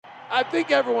I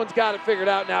think everyone's got it figured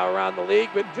out now around the league,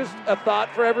 but just a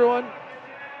thought for everyone.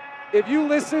 If you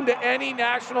listen to any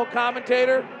national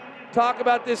commentator talk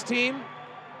about this team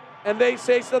and they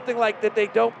say something like that they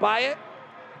don't buy it,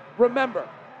 remember,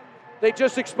 they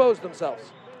just exposed themselves.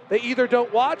 They either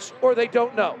don't watch or they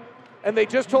don't know. And they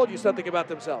just told you something about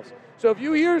themselves. So if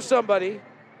you hear somebody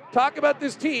talk about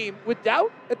this team with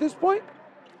doubt at this point,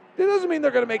 it doesn't mean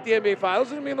they're going to make the NBA Finals.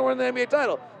 It doesn't mean they're winning the NBA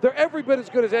title. They're every bit as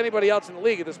good as anybody else in the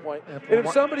league at this point. And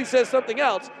if somebody says something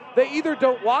else, they either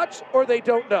don't watch or they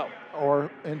don't know.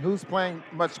 And who's playing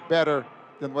much better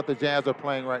than what the Jazz are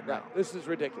playing right now? This is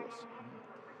ridiculous.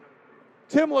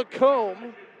 Tim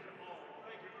LaComb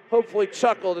hopefully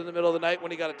chuckled in the middle of the night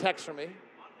when he got a text from me,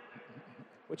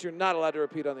 which you're not allowed to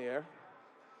repeat on the air.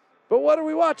 But what are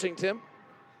we watching, Tim?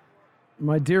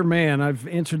 My dear man, I've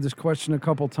answered this question a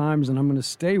couple times, and I'm going to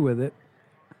stay with it.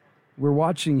 We're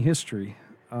watching history.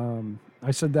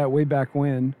 I said that way back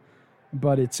when,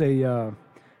 but it's it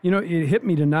hit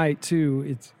me tonight too.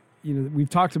 It's,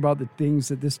 we've talked about the things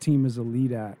that this team is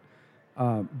elite at,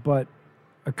 but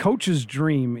a coach's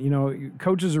dream,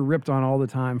 coaches are ripped on all the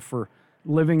time for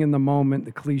living in the moment,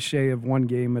 the cliche of one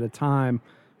game at a time,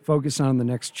 focus on the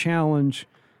next challenge.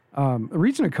 The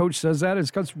reason a coach says that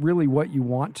is because it's really what you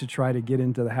want to try to get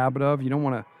into the habit of. You don't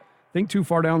want to think too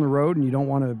far down the road, and you don't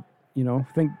want to,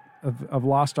 think of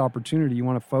lost opportunity. You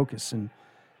want to focus, and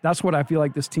that's what I feel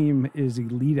like this team is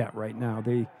elite at right now.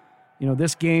 They,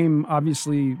 this game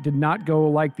obviously did not go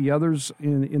like the others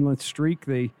in the streak.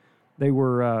 They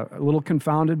were a little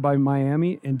confounded by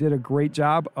Miami and did a great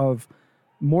job of,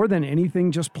 more than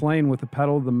anything, just playing with the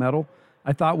pedal to the metal.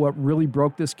 I thought what really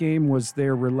broke this game was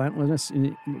their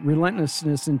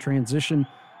relentlessness in transition,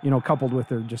 coupled with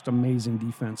their just amazing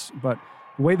defense. But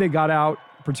the way they got out,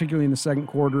 particularly in the second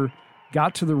quarter,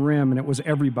 got to the rim, and it was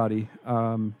everybody.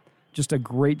 Just a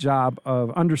great job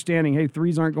of understanding, hey,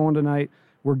 threes aren't going tonight.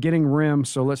 We're getting rim,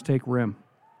 so let's take rim.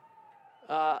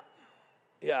 Yeah,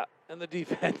 and the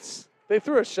defense. They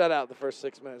threw a shutout the first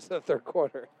 6 minutes of the third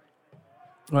quarter.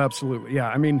 Absolutely, yeah.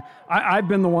 I mean, I've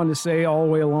been the one to say all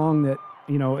the way along that,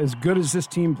 as good as this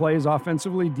team plays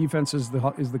offensively, defense is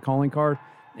the calling card,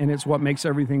 and it's what makes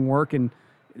everything work. And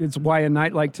it's why a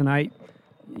night like tonight,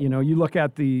 you look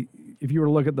at if you were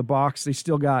to look at the box, they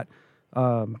still got,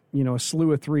 a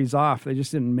slew of threes off. They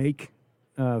just didn't make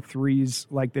threes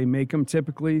like they make them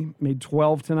typically. Made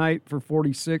 12 tonight for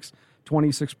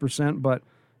 26%, but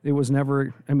it was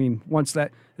never, once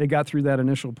that they got through that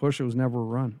initial push, it was never a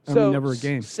run. Never a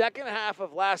game. Second half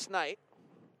of last night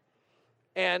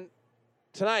and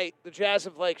tonight, the Jazz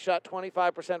have shot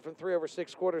 25% from three over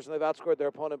 6 quarters, and they've outscored their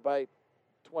opponent by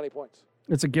 20 points.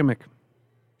 It's a gimmick.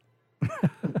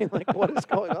 What is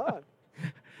going on?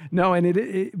 No,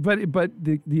 and but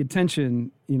the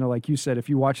attention, like you said, if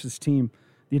you watch this team,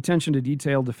 the attention to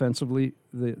detail defensively,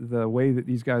 the way that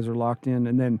these guys are locked in,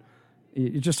 and then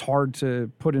it's just hard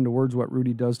to put into words what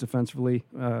Rudy does defensively.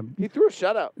 He threw a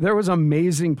shutout. There was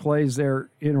amazing plays there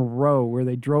in a row where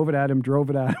they drove it at him,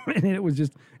 and it was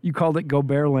just, you called it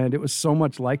Gobert land. It was so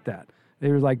much like that. They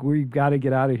were like, we've got to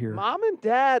get out of here. Mom and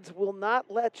dads will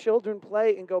not let children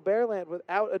play in Gobert land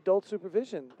without adult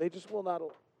supervision. They just will not.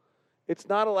 It's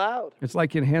not allowed. It's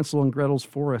like in Hansel and Gretel's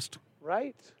forest.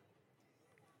 Right.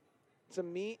 It's a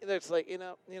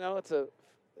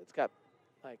it's got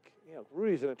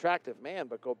Rudy's an attractive man,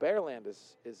 but Gobert land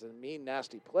is a mean,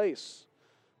 nasty place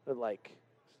with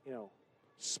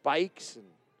spikes and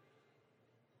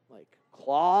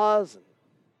claws, and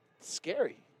it's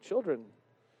scary. Children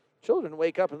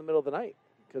wake up in the middle of the night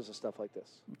because of stuff like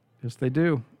this. Yes, they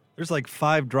do. There's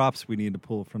 5 drops we need to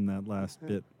pull from that last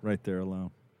bit right there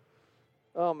alone.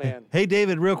 Oh, man. Hey,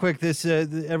 David, real quick, this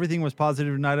everything was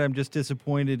positive tonight. I'm just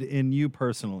disappointed in you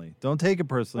personally. Don't take it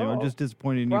personally. I'm just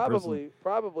disappointed in you personally.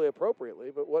 Probably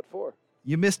appropriately, but what for?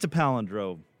 You missed a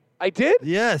palindrome. I did?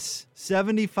 Yes,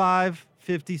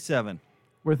 75-57.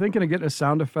 We're thinking of getting a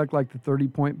sound effect like the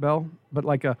 30-point bell, but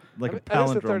like a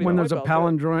palindrome. When there's a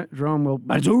palindrome, we'll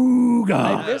bazooka.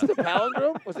 I missed a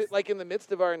palindrome? Was it in the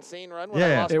midst of our insane run when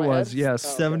I lost my head? It was,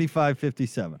 yes. Oh, okay.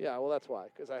 75-57. Yeah, well, that's why,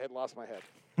 because I had lost my head.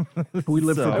 We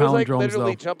lived for I palindromes, was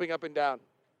literally jumping up and down.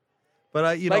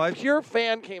 But pure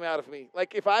fan came out of me.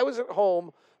 If I was at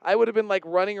home, I would have been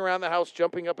running around the house,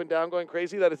 jumping up and down, going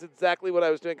crazy. That is exactly what I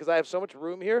was doing, because I have so much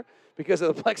room here because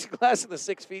of the plexiglass and the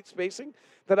 6 feet spacing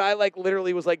that I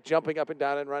literally was jumping up and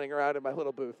down and running around in my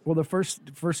little booth. Well, the first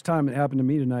time it happened to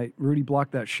me tonight, Rudy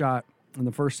blocked that shot in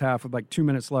the first half with 2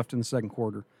 minutes left in the second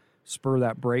quarter, spur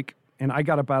that break, and I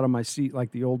got up out of my seat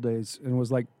like the old days and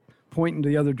was pointing to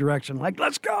the other direction,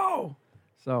 let's go.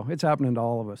 So it's happening to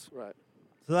all of us. Right.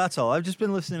 So that's all. I've just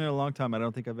been listening a long time. I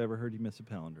don't think I've ever heard you miss a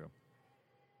palindrome.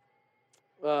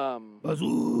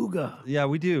 Bazooka. Yeah,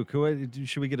 we do.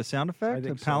 Should we get a sound effect?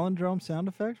 A palindrome sound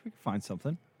effect? We can find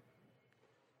something.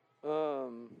 Are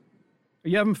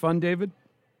you having fun, David?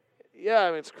 Yeah, I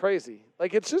mean, it's crazy.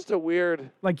 Like, it's just a weird.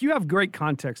 Like, you have great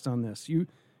context on this.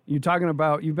 You're talking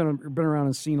about, you've been around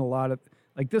and seen a lot of,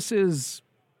 like, this is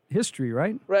history,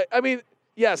 right? Right. I mean,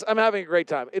 yes, I'm having a great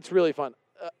time. It's really fun.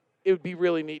 It would be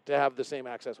really neat to have the same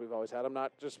access we've always had. I'm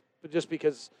not just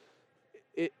because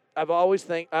I always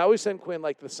send Quinn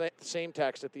like the same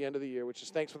text at the end of the year, which is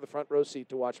thanks for the front row seat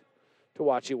to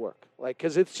watch you work. Like,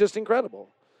 because it's just incredible.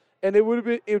 And it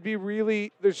would be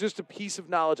really, there's just a piece of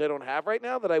knowledge I don't have right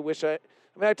now that I wish I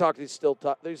talk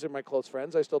to these are my close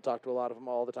friends. I still talk to a lot of them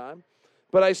all the time.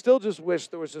 But I still just wish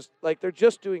there was just, like, they're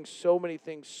just doing so many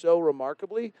things so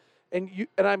remarkably. And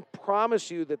I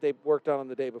promise you that they've worked on them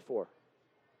the day before.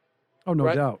 Oh, no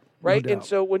doubt. Right? No doubt. And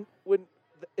so when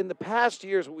in the past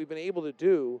years, what we've been able to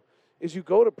do is you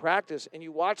go to practice and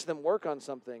you watch them work on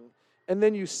something, and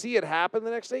then you see it happen the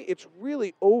next day. It's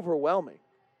really overwhelming.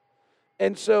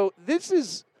 And so this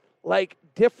is, like,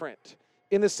 different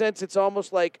in the sense it's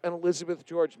almost like an Elizabeth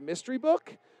George mystery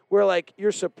book where, like,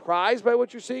 you're surprised by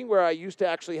what you're seeing, where I used to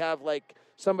actually have, like,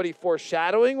 somebody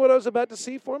foreshadowing what I was about to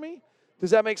see for me.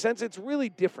 Does that make sense? It's really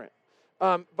different.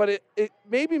 But it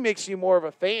maybe makes you more of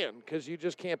a fan because you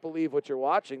just can't believe what you're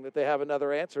watching, that they have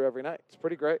another answer every night. It's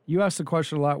pretty great. You asked the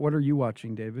question a lot. What are you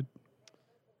watching, David?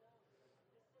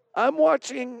 I'm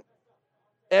watching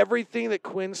everything that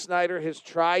Quinn Snyder has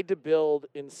tried to build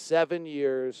in 7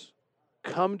 years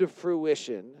come to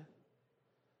fruition,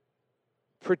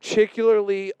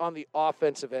 particularly on the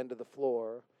offensive end of the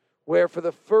floor, where for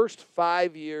the first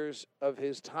 5 years of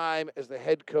his time as the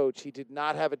head coach, he did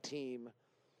not have a team.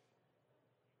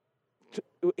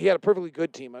 He had a perfectly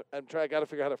good team. I got to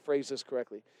figure out how to phrase this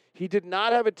correctly. He did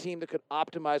not have a team that could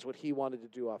optimize what he wanted to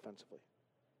do offensively,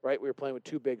 right? We were playing with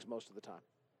two bigs most of the time.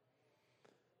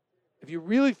 If you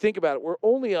really think about it, we're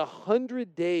only 100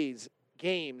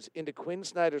 games into Quinn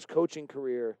Snyder's coaching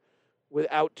career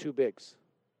without two bigs.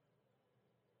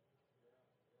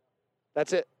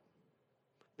 That's it.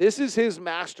 This is his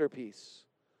masterpiece.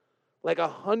 Like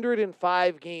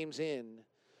 105 games in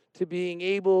to being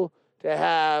able to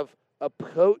have a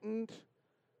potent,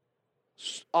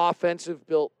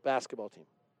 offensive-built basketball team.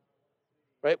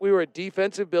 Right? We were a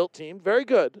defensive-built team. Very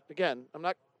good. Again,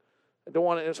 I don't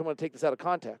want someone to take this out of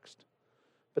context.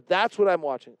 But that's what I'm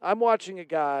watching. I'm watching a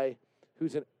guy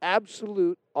who's an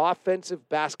absolute offensive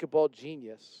basketball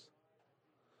genius,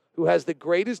 who has the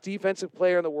greatest defensive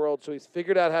player in the world, so he's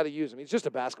figured out how to use him. He's just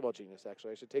a basketball genius,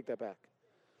 actually. I should take that back.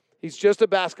 He's just a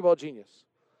basketball genius.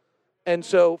 And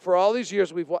so for all these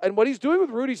years, and what he's doing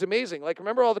with Rudy's amazing. Like,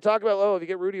 remember all the talk about, if you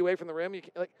get Rudy away from the rim, you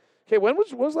can't, like, okay, when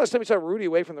was the last time you saw Rudy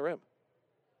away from the rim?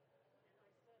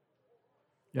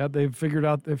 Yeah, they've figured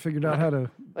out how to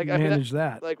manage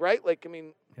that. Like, right? Like,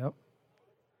 Yep.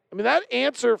 That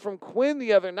answer from Quinn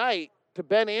the other night to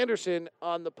Ben Anderson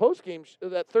on the postgame,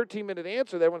 that 13-minute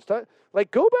answer that everyone's talking,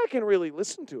 like, go back and really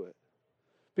listen to it.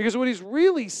 Because what he's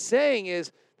really saying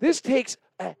is this takes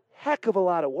a heck of a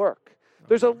lot of work.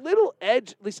 There's a little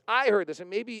edge, at least I heard this, and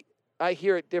maybe I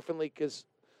hear it differently because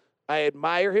I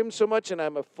admire him so much and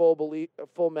I'm a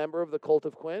full member of the cult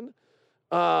of Quinn.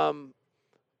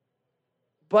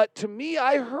 But to me,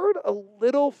 I heard a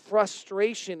little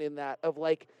frustration in that of,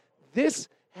 like, this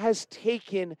has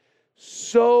taken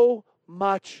so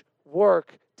much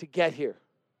work to get here.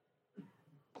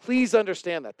 Please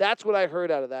understand that. That's what I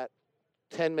heard out of that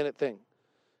 10-minute thing.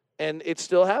 And it's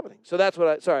still happening. So that's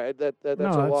what that's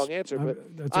a long answer. But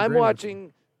I'm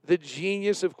watching the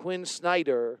genius of Quinn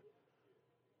Snyder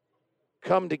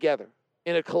come together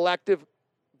in a collective.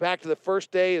 Back to the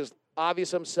first day is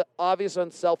obvious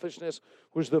unselfishness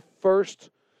was the first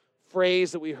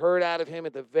phrase that we heard out of him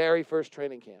at the very first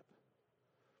training camp.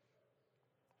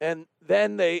 And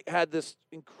then they had this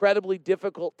incredibly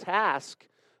difficult task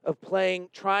of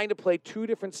trying to play two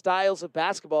different styles of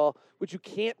basketball, which you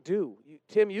can't do.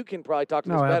 Tim, you can probably talk to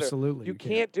this better. Absolutely. You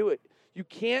can't do it. You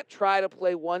can't try to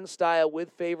play one style with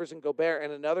Favors and Gobert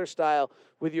and another style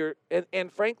with your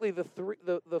and frankly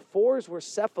the fours were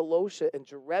Cephalosha and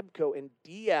Jerebko and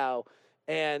Diaw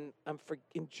and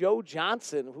Joe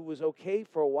Johnson, who was okay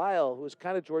for a while, who was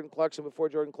kind of Jordan Clarkson before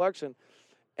Jordan Clarkson.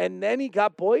 And then he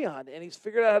got Boyan, and he's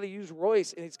figured out how to use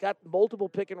Royce, and he's got multiple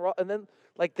pick and roll. And then,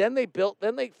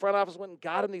 then front office went and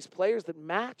got him these players that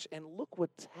match, and look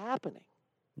what's happening.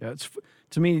 Yeah,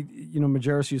 to me,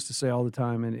 Majerus used to say all the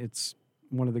time, and it's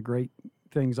one of the great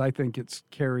things I think it's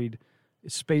carried.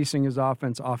 Spacing is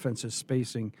offense, offense is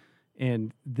spacing.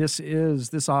 And this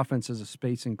offense is a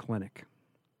spacing clinic.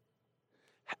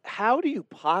 How do you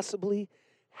possibly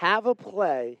have a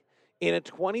play in a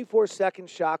 24-second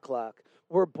shot clock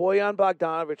where Bojan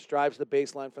Bogdanovic drives the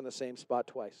baseline from the same spot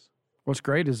twice? What's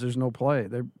great is there's no play.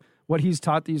 What he's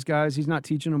taught these guys, he's not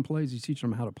teaching them plays, he's teaching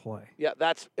them how to play. Yeah,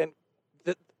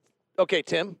 okay,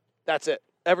 Tim, that's it.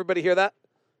 Everybody hear that?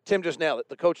 Tim just nailed it.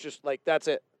 The coach just, that's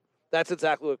it. That's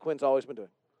exactly what Quinn's always been doing.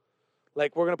 We're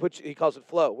going to put you, he calls it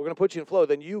flow. We're going to put you in flow,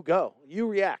 then you go. You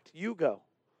react. You go.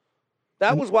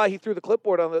 That was why he threw the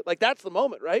clipboard on that's the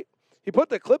moment, right? He put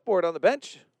the clipboard on the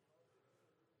bench.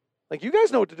 You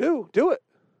guys know what to do. Do it.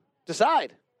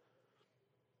 Decide.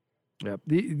 Yeah,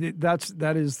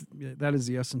 that is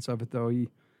the essence of it, though.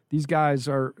 These guys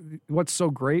are what's so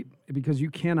great because you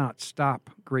cannot stop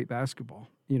great basketball.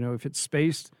 If it's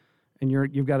spaced and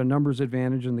you've got a numbers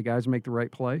advantage and the guys make the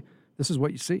right play, this is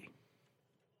what you see.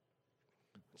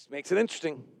 This makes it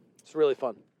interesting. It's really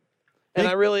fun, and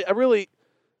I'm really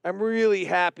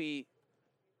happy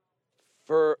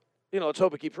for let's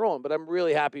hope it keeps rolling. But I'm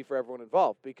really happy for everyone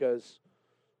involved because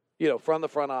from the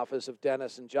front office of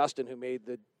Dennis and Justin, who made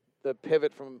the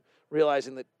pivot from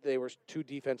realizing that they were too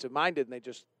defensive minded and they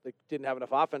didn't have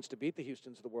enough offense to beat the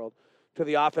Houstons of the world, to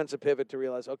the offensive pivot to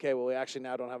realize, okay, well, we actually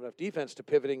now don't have enough defense, to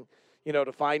pivoting,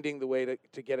 to finding the way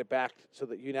to get it back so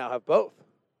that you now have both,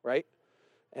 right?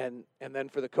 And then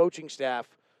for the coaching staff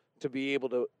to be able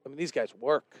to, these guys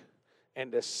work,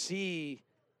 and to see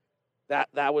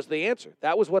that was the answer.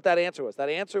 That was what that answer was. That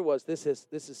answer was this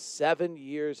is 7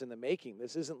 years in the making.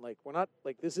 This isn't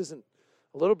this isn't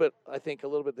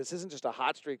this isn't just a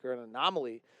hot streak or an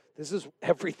anomaly. This is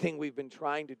everything we've been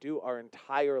trying to do our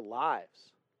entire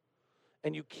lives.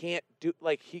 And you can't do,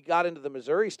 he got into the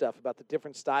Missouri stuff about the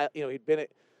different style. He'd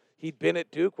been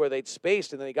at Duke where they'd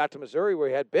spaced, and then he got to Missouri where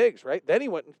he had bigs, right? Then he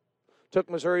went and took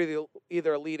Missouri to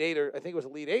either Elite Eight or I think it was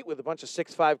Elite Eight with a bunch of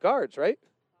 6'5" guards, right?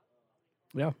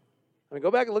 Yeah.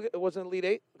 Go back and look at, it wasn't Elite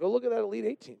Eight. Go look at that Elite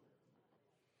Eight team.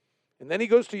 And then he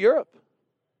goes to Europe.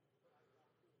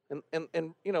 And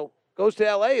goes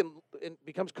to LA and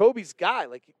becomes Kobe's guy.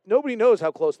 Nobody knows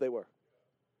how close they were.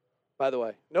 By the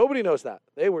way, nobody knows that.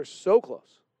 They were so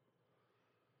close.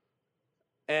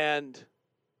 And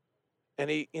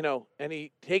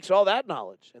he takes all that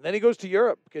knowledge, and then he goes to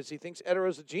Europe because he thinks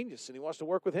Edero's a genius and he wants to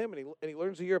work with him, and he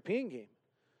learns the European game.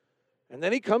 And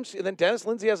then and then Dennis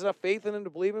Lindsay has enough faith in him to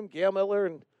believe him. Gail Miller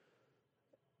and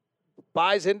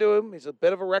buys into him. He's a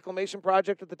bit of a reclamation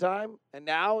project at the time, and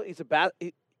now he's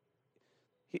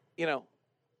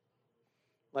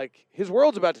his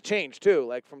world's about to change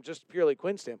too. From just purely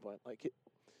Quinn's standpoint, he's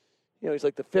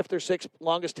the 5th or 6th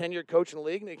longest tenured coach in the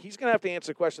league. And he's going to have to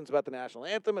answer questions about the national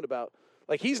anthem and about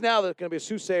he's now going to be a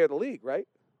soothsayer of the league, right?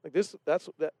 This is he's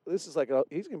going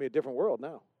to be a different world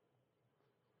now.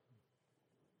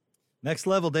 Next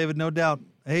level, David, no doubt.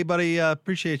 Hey, buddy,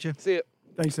 appreciate you. See you.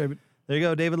 Thanks, David. There you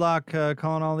go. David Locke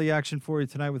calling all the action for you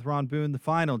tonight with Ron Boone. The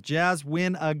final. Jazz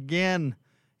win again.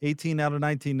 18 out of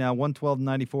 19 now.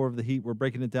 112-94 of the Heat. We're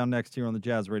breaking it down next here on the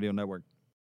Jazz Radio Network.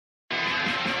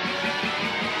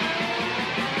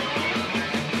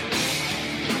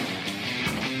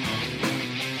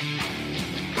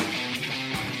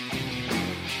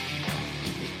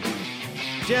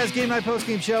 Jazz Game Night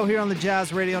Postgame Show here on the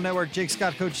Jazz Radio Network. Jake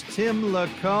Scott, Coach Tim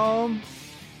LaComb.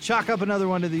 Chalk up another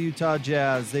one to the Utah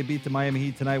Jazz. They beat the Miami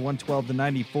Heat tonight,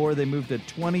 112-94. They moved to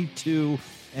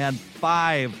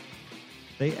 22-5.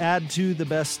 They add to the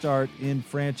best start in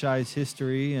franchise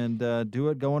history and do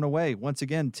it going away. Once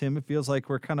again, Tim, it feels like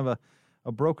we're kind of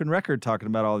a broken record talking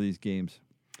about all these games.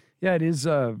 Yeah, it is.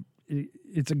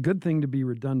 It's a good thing to be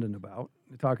redundant about,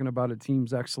 talking about a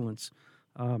team's excellence.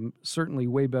 Certainly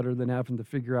way better than having to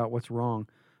figure out what's wrong.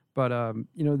 But,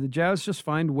 the Jazz just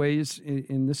find ways,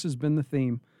 and this has been the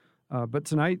theme. But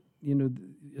tonight,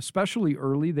 especially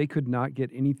early, they could not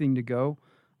get anything to go.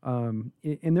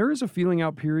 And there is a feeling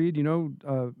out period.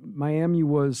 Miami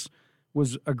was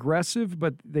aggressive,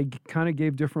 but they kind of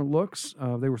gave different looks.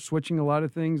 They were switching a lot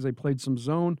of things. They played some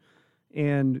zone,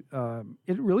 and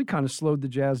it really kind of slowed the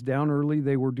Jazz down early.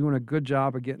 They were doing a good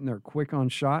job of getting there quick on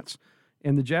shots,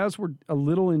 and the Jazz were a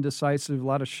little indecisive, a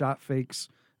lot of shot fakes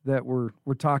that were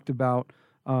talked about.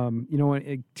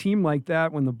 A team like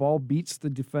that, when the ball beats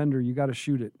the defender, you got to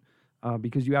shoot it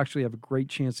because you actually have a great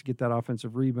chance to get that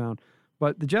offensive rebound.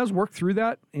 But the Jazz worked through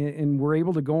that and were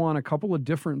able to go on a couple of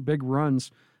different big runs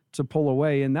to pull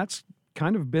away, and that's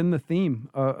kind of been the theme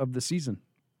of the season.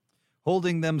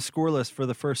 Holding them scoreless for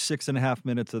the first 6.5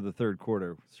 minutes of the third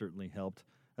quarter certainly helped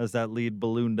as that lead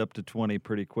ballooned up to 20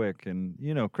 pretty quick. And,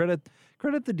 credit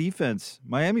the defense.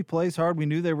 Miami plays hard. We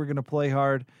knew they were going to play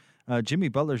hard. Jimmy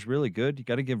Butler's really good. You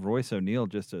got to give Royce O'Neal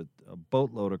just a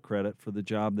boatload of credit for the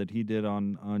job that he did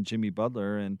on Jimmy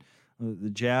Butler. And the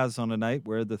Jazz on a night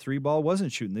where the three ball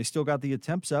wasn't shooting. They still got the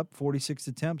attempts up, 46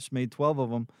 attempts, made 12 of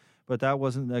them. But that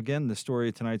wasn't, again, the story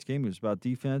of tonight's game. It was about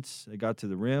defense. They got to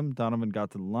the rim. Donovan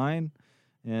got to the line.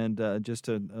 And just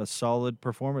a solid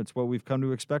performance, what we've come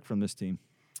to expect from this team.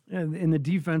 And in the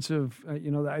defensive,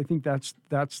 I think that's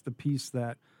the piece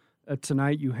that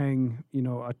tonight you hang,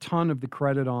 a ton of the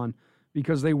credit on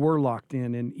because they were locked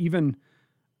in. And even,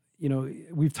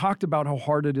 we've talked about how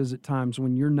hard it is at times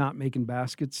when you're not making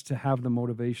baskets to have the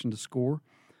motivation to score.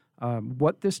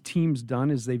 What this team's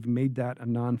done is they've made that a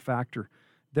non-factor.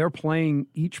 They're playing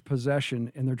each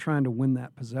possession, and they're trying to win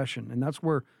that possession. And that's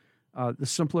where the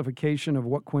simplification of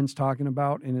what Quinn's talking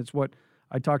about, and it's what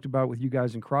I talked about with you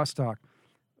guys in crosstalk.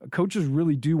 Coaches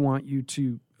really do want you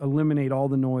to eliminate all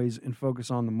the noise and focus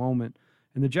on the moment.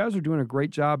 And the Jazz are doing a great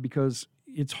job because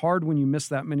it's hard when you miss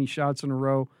that many shots in a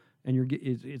row, and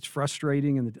it's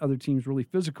frustrating, and the other team's really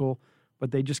physical,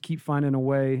 but they just keep finding a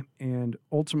way, and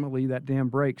ultimately that dam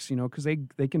breaks, because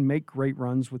they can make great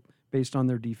runs based on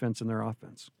their defense and their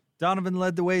offense. Donovan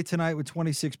led the way tonight with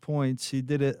 26 points. He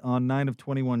did it on 9 of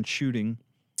 21 shooting,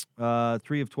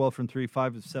 3 of 12 from 3,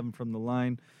 5 of 7 from the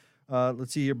line.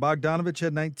 Let's see here. Bogdanovich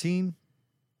had 19.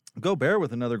 Gobert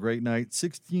with another great night.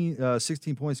 16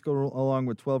 points go along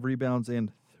with 12 rebounds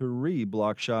and 3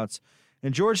 block shots.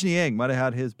 And George Niang might have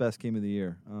had his best game of the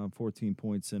year. 14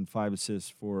 points and 5 assists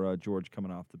for George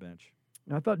coming off the bench.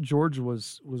 I thought George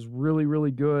was really,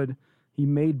 really good. He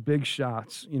made big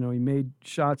shots. He made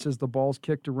shots as the ball's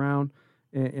kicked around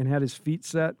and had his feet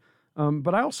set.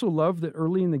 But I also love that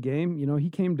early in the game, he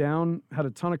came down, had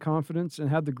a ton of confidence, and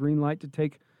had the green light to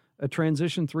take a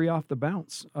transition 3 off the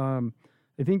bounce.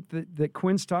 I think that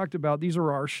Quinn's talked about these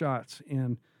are our shots,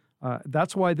 and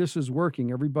that's why this is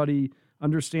working. Everybody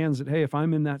understands that, hey, if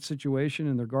I'm in that situation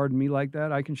and they're guarding me like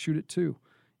that, I can shoot it too.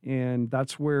 And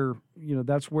that's where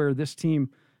this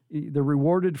team, they're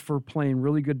rewarded for playing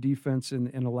really good defense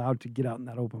and allowed to get out in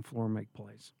that open floor and make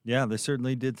plays. Yeah, they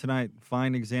certainly did tonight.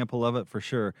 Fine example of it for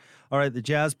sure. All right, the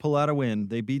Jazz pull out a win.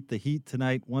 They beat the Heat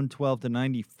tonight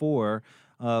 112-94.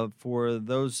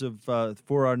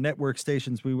 For our network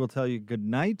stations, we will tell you good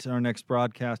night. Our next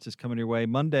broadcast is coming your way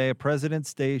Monday, a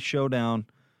President's Day showdown,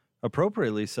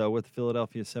 appropriately so, with the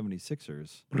Philadelphia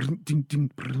 76ers.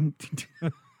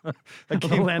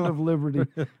 The land of liberty.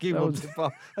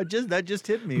 That just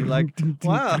hit me. Like,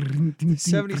 wow,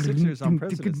 76ers on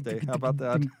President's Day. How about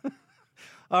that?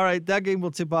 All right, that game will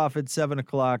tip off at 7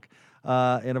 o'clock.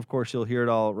 And, of course, you'll hear it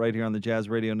all right here on the Jazz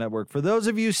Radio Network. For those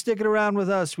of you sticking around with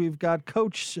us, we've got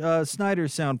Coach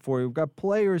Snyder's sound for you. We've got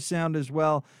player sound as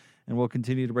well. And we'll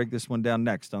continue to break this one down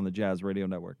next on the Jazz Radio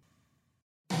Network.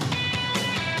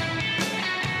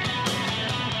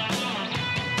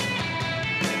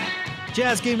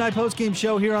 Jazz Game Night Postgame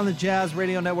Show here on the Jazz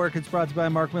Radio Network. It's brought to you by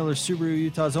Mark Miller, Subaru,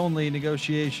 Utah's only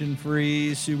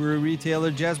negotiation-free Subaru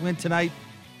retailer. Jazz win tonight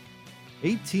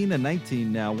 18-19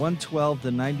 now,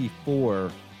 112-94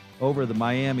 over the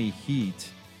Miami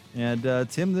Heat. And,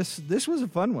 Tim, this was a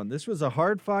fun one. This was a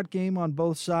hard-fought game on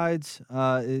both sides.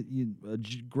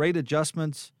 Great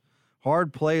adjustments,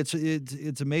 hard play.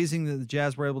 It's amazing that the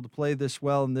Jazz were able to play this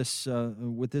well and this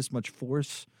with this much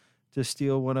force to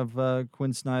steal one of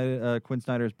Quinn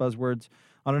Snyder's buzzwords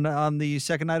on the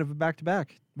second night of a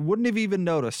back-to-back. Wouldn't have even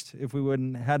noticed if we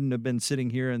hadn't have been sitting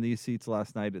here in these seats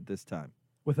last night at this time.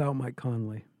 Without Mike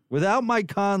Conley. Without Mike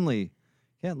Conley.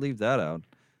 Can't leave that out.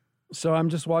 So I'm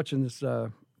just watching this.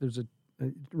 There's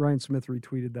Ryan Smith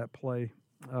retweeted that play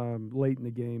late in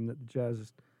the game that the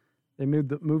Jazz they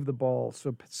moved the ball.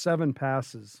 So 7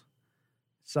 passes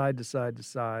side to side to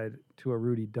side to a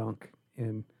Rudy dunk.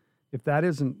 And if that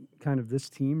isn't kind of this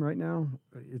team right now,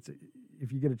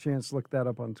 if you get a chance, look that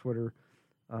up on Twitter.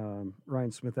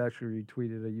 Ryan Smith actually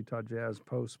retweeted a Utah Jazz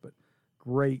post, but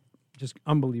great, just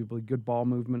unbelievably good ball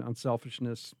movement,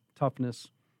 unselfishness, toughness.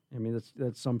 I mean,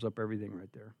 that sums up everything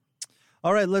right there.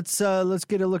 All right, let's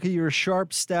get a look at your sharp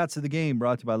stats of the game,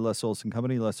 brought to you by Les Olson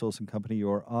Company. Les Olson Company,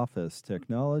 your office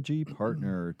technology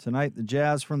partner. Tonight, the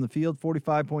Jazz from the field,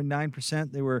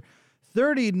 45.9%. They were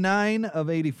 39 of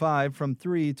 85 from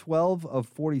 3, 12 of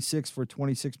 46 for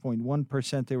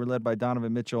 26.1%. They were led by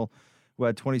Donovan Mitchell, who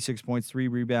had 26 points, 3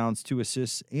 rebounds, 2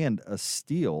 assists, and a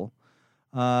steal.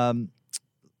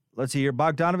 Let's see here.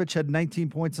 Bogdanovich had 19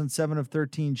 points on 7 of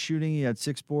 13 shooting. He had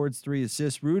 6 boards, 3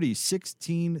 assists. Rudy,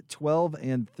 16, 12,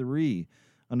 and 3.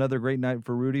 Another great night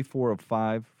for Rudy, 4 of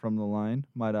 5 from the line,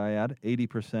 might I add.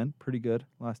 80%, pretty good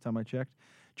last time I checked.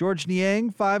 George Niang,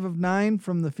 5 of 9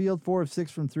 from the field, 4 of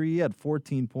 6 from 3. He had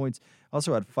 14 points.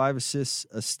 Also had 5 assists,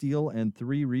 a steal, and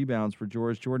 3 rebounds for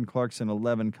George. Jordan Clarkson,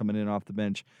 11, coming in off the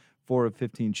bench, 4 of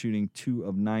 15 shooting, 2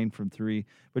 of 9 from 3.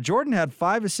 But Jordan had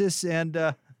 5 assists,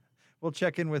 and we'll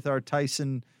check in with our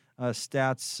Tyson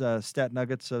stat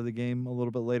nuggets of the game a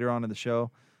little bit later on in the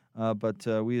show. But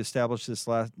we established this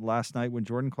last night when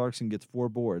Jordan Clarkson gets 4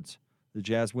 boards, the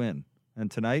Jazz win.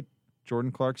 And tonight,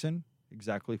 Jordan Clarkson,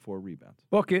 exactly 4 rebounds.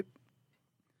 Book it.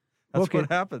 That's Book what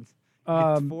it. happens.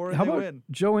 How They about win.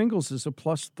 Joe Ingles is a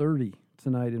plus 30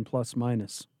 tonight in plus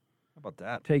minus, How about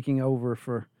that? taking over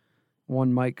for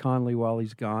one Mike Conley while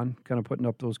he's gone, kind of putting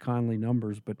up those Conley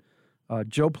numbers. But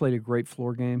Joe played a great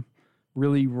floor game,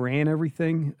 really ran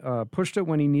everything, pushed it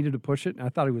when he needed to push it. I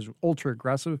thought he was ultra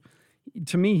aggressive.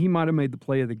 To me, he might have made the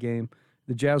play of the game.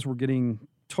 The Jazz were getting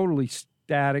totally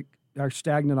stagnant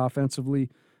offensively.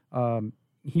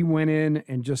 He went in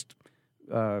and just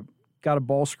got a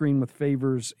ball screen with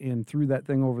Favors and threw that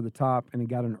thing over the top, and he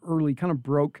got an early, kind of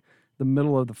broke the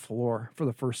middle of the floor for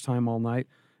the first time all night.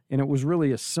 And it was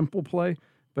really a simple play,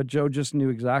 but Joe just knew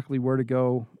exactly where to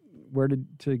go, where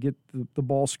to get the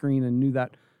ball screen, and knew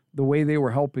that the way they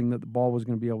were helping, that the ball was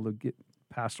going to be able to get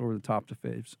passed over the top to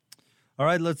Faves. All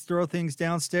right, let's throw things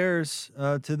downstairs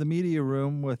to the media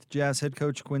room with Jazz head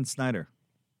coach Quinn Snyder.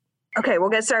 Okay, we'll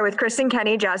get started with Kristen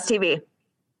Kenny, Jazz TV.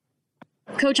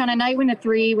 Coach, on a night when the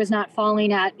 3 was not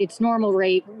falling at its normal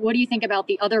rate, what do you think about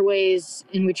the other ways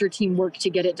in which your team worked to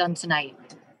get it done tonight?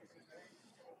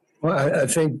 Well, I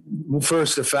think,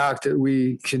 first, the fact that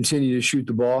we continue to shoot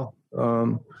the ball.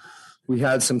 We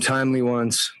had some timely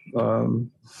ones.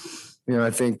 I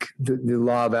think the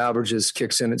law of averages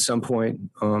kicks in at some point.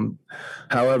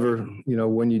 However,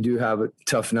 when you do have a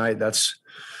tough night, that's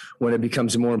when it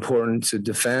becomes more important to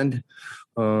defend,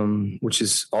 which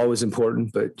is always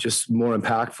important, but just more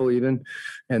impactful even.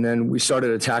 And then we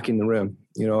started attacking the rim.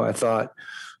 I thought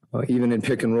even in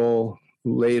pick and roll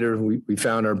later, we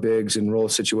found our bigs in roll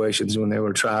situations when they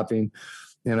were trapping.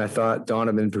 And I thought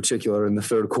Donovan in particular in the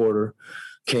third quarter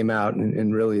came out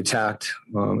and really attacked,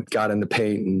 got in the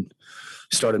paint and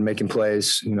started making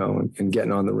plays, and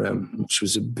getting on the rim, which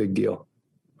was a big deal.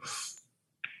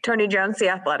 Tony Jones, The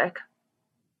Athletic.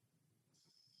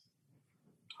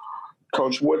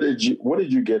 Coach, what did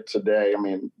you get today? I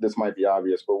mean, this might be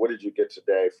obvious, but what did you get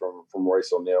today from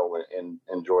Royce O'Neal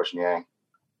and George Niang?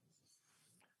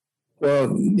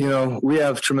 Well, we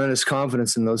have tremendous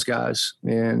confidence in those guys,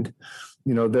 and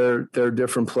they're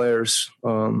different players.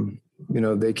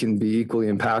 They can be equally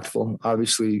impactful.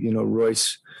 Obviously,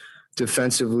 Royce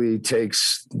defensively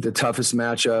takes the toughest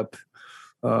matchup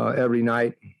every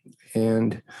night,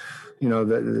 and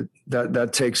that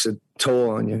takes a toll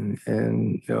on you.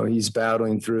 And he's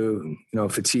battling through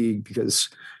fatigue because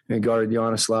he guarded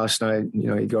Giannis last night.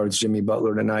 He guards Jimmy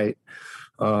Butler tonight.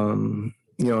 And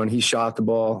he shot the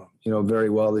ball very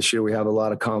well this year. We have a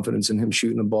lot of confidence in him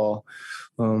shooting the ball.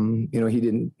 He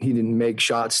didn't make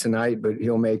shots tonight, but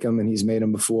he'll make them, and he's made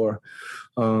them before.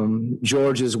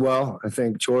 George as well. I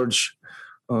think George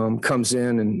comes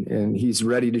in and he's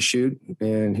ready to shoot,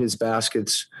 and his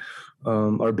baskets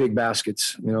are big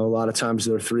baskets. A lot of times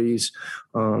they're threes.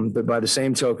 But by the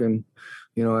same token,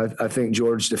 I think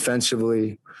George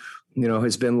defensively,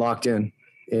 has been locked in.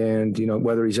 And,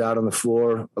 whether he's out on the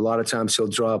floor, a lot of times he'll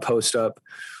draw a post up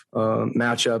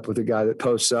matchup with a guy that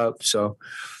posts up. So,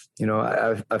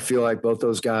 I feel like both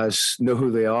those guys know who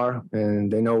they are,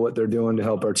 and they know what they're doing to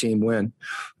help our team win.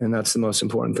 And that's the most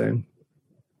important thing.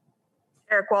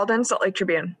 Eric Walden, Salt Lake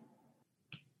Tribune.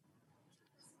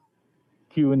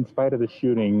 Q, in spite of the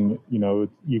shooting,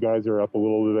 you guys are up a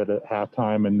little bit at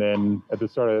halftime, and then at the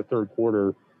start of the third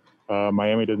quarter,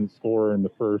 Miami doesn't score in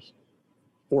the first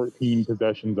 14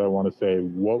 possessions, I want to say.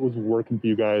 What was working for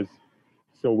you guys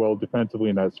so well defensively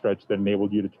in that stretch that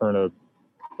enabled you to turn a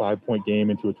 5-point game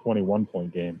into a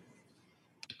 21-point game?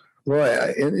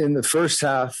 Well, in the first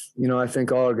half, I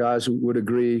think all our guys would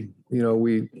agree,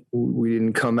 we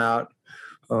didn't come out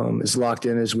as locked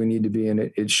in as we need to be, and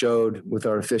it showed with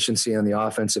our efficiency on the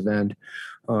offensive end.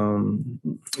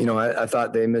 I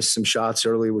thought they missed some shots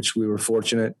early, which we were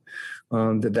fortunate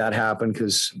that happened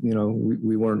because,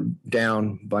 we weren't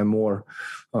down by more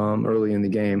early in the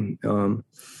game.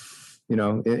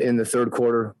 In the third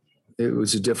quarter, it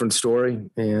was a different story.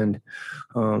 And,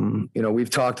 we've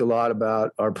talked a lot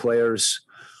about our players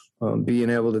being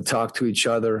able to talk to each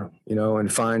other,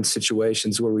 and find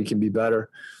situations where we can be better.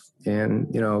 And,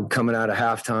 coming out of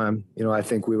halftime, I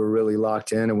think we were really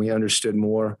locked in and we understood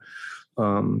more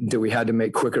that we had to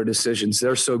make quicker decisions.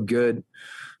 They're so good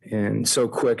and so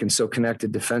quick and so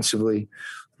connected defensively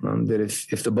that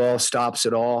if the ball stops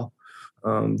at all,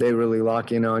 they really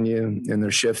lock in on you and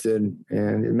they're shifted,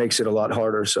 and it makes it a lot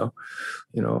harder. So,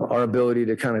 our ability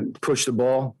to kind of push the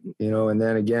ball, and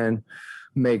then again,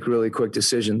 make really quick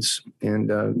decisions. And,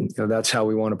 that's how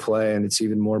we want to play. And it's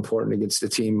even more important against a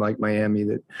team like Miami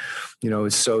that,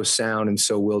 is so sound and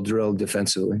so well drilled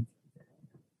defensively.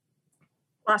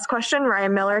 Last question,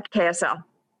 Ryan Miller, KSL.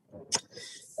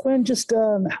 Quinn, just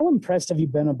how impressed have you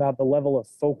been about the level of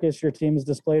focus your team has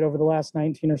displayed over the last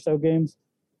 19 or so games?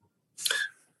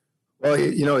 Well,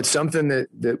 it's something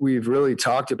that we've really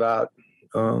talked about,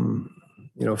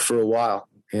 for a while.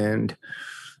 And,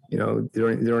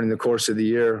 during the course of the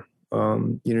year,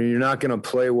 you're not going to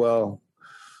play well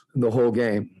the whole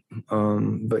game,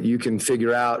 but you can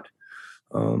figure out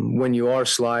when you are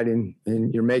sliding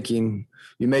and you make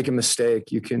a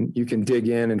mistake, you can dig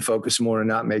in and focus more and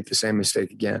not make the same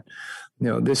mistake again.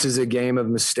 This is a game of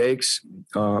mistakes,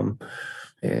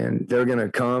 and they're going to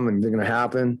come and they're going to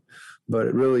happen, but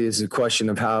it really is a question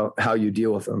of how you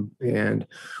deal with them. And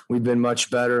we've been much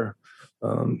better,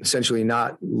 essentially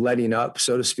not letting up,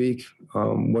 so to speak.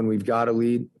 When we've got a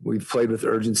lead, we've played with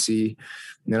urgency.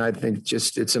 And I think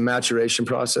just it's a maturation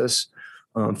process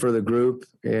for the group.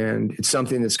 And it's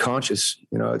something that's conscious.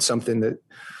 It's something that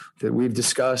we've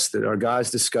discussed, that our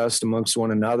guys discussed amongst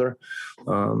one another.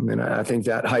 And I think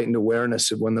that heightened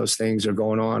awareness of when those things are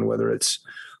going on, whether it's,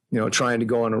 trying to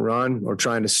go on a run or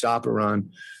trying to stop a run,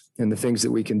 and the things that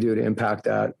we can do to impact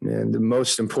that. And the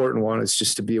most important one is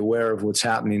just to be aware of what's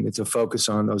happening. It's a focus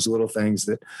on those little things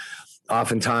that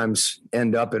oftentimes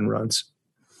end up in runs.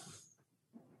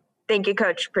 Thank you,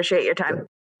 Coach. Appreciate your time.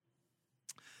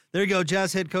 There you go,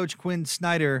 Jazz head coach Quinn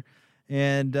Snyder.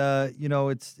 And,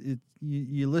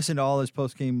 you listen to all his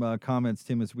post-game comments,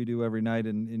 Tim, as we do every night,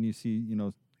 and you see,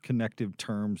 connective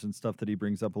terms and stuff that he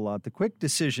brings up a lot. The quick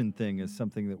decision thing is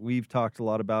something that we've talked a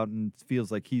lot about and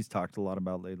feels like he's talked a lot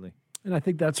about lately. And I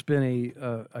think that's been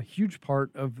a huge part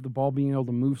of the ball being able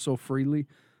to move so freely.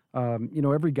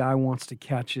 Every guy wants to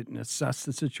catch it and assess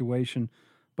the situation.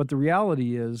 But the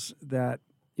reality is that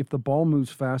if the ball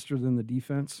moves faster than the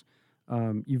defense,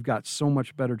 you've got so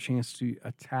much better chance to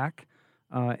attack.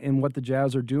 And what the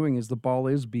Jazz are doing is the ball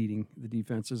is beating the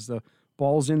defenses. The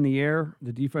ball's in the air,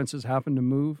 the defenses happen to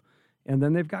move, and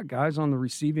then they've got guys on the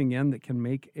receiving end that can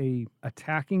make a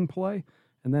attacking play,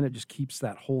 and then it just keeps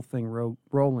that whole thing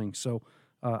rolling. So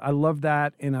I love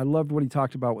that, and I loved what he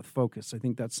talked about with focus. I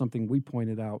think that's something we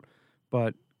pointed out.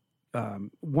 But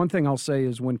one thing I'll say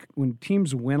is when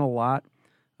teams win a lot,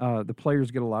 the players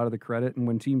get a lot of the credit, and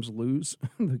when teams lose,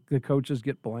 the coaches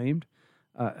get blamed.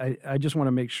 I just want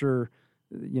to make sure,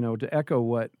 to echo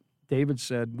what David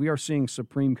said, we are seeing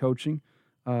supreme coaching,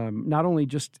 not only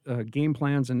just game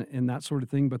plans and that sort of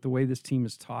thing, but the way this team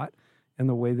is taught and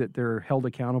the way that they're held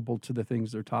accountable to the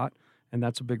things they're taught. And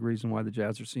that's a big reason why the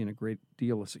Jazz are seeing a great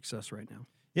deal of success right now.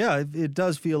 Yeah, it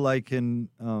does feel like, and,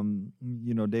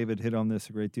 David hit on this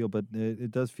a great deal, but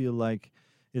it does feel like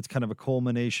it's kind of a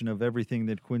culmination of everything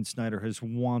that Quinn Snyder has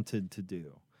wanted to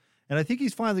do. And I think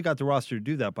he's finally got the roster to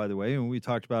do that, by the way. And we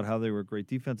talked about how they were a great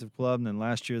defensive club. And then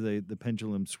last year, the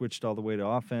pendulum switched all the way to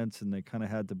offense, and they kind of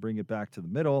had to bring it back to the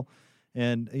middle.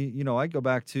 And, I go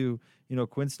back to,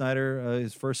 Quinn Snyder,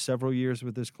 his first several years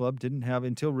with this club didn't have,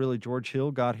 until really George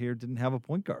Hill got here, didn't have a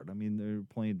point guard. I mean, they were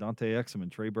playing Dante Exum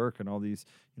and Trey Burke and all these,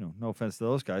 no offense to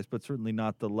those guys, but certainly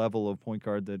not the level of point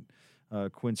guard that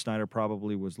Quinn Snyder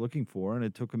probably was looking for, and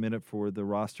it took a minute for the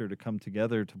roster to come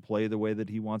together to play the way that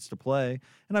he wants to play.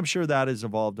 And I'm sure that has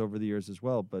evolved over the years as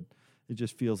well, but it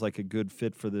just feels like a good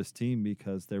fit for this team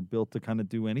because they're built to kind of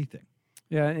do anything.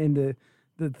 Yeah, and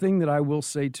the thing that I will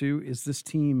say, too, is this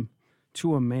team,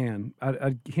 to a man,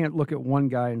 I can't look at one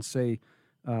guy and say,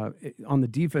 on the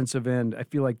defensive end, I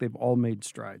feel like they've all made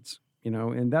strides,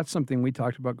 and that's something we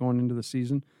talked about going into the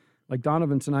season. Like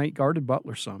Donovan tonight guarded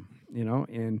Butler some,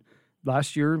 and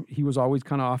last year, he was always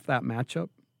kind of off that matchup,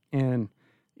 and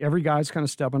every guy's kind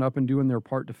of stepping up and doing their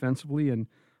part defensively. And,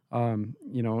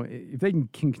 if they can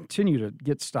continue to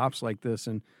get stops like this,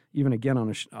 and even again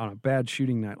on a bad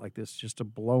shooting night like this, just to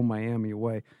blow Miami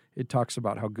away, it talks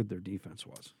about how good their defense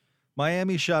was.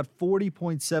 Miami shot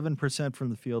 40.7% from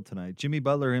the field tonight. Jimmy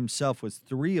Butler himself was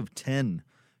 3 of 10.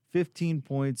 15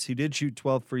 points. He did shoot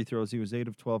 12 free throws. He was 8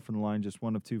 of 12 from the line, just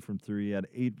 1 of 2 from 3. He had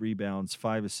 8 rebounds,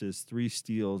 5 assists, 3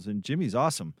 steals. And Jimmy's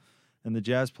awesome. And the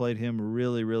Jazz played him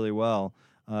really, really well.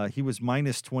 He was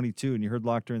minus 22. And you heard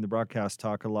Locke during the broadcast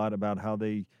talk a lot about how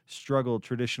they struggle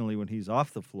traditionally when he's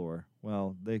off the floor.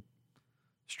 Well, they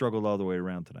struggled all the way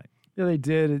around tonight. Yeah, they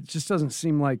did. It just doesn't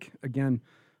seem like, again,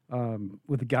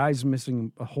 with the guys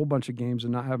missing a whole bunch of games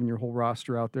and not having your whole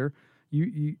roster out there,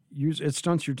 it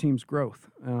stunts your team's growth.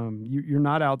 You're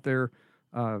not out there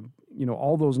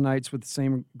all those nights with the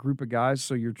same group of guys.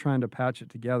 So you're trying to patch it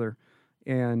together.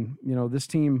 And, this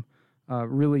team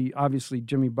really, obviously,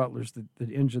 Jimmy Butler's the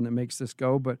engine that makes this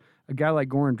go. But a guy like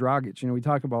Goran Dragic, we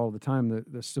talk about all the time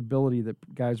the stability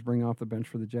that guys bring off the bench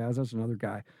for the Jazz. That's another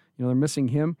guy. They're missing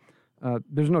him.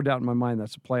 There's no doubt in my mind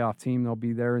that's a playoff team. They'll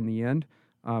be there in the end.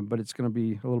 But it's going to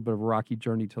be a little bit of a rocky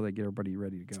journey till they get everybody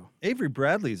ready to go. Avery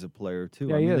Bradley's a player too.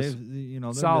 Yeah, he is.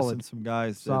 They're Solid. missing some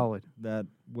guys Solid. that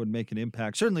would make an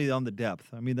impact. Certainly on the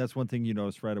depth. I mean, that's one thing you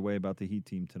notice right away about the Heat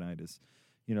team tonight is,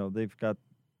 they've got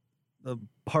a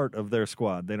part of their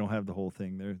squad. They don't have the whole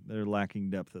thing. They're lacking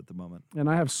depth at the moment. And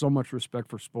I have so much respect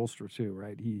for Spoelstra too.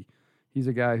 Right? He's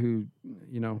a guy who,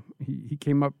 he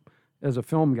came up as a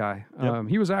film guy. Yep.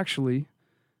 He was actually.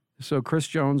 So Chris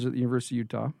Jones at the University of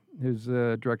Utah, who's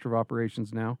the director of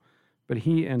operations now, but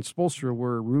he and Spoelstra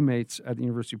were roommates at the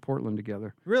University of Portland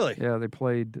together. Really? Yeah, they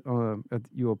played at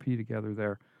UOP together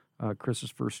there,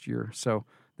 Chris's first year. So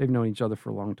they've known each other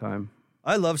for a long time.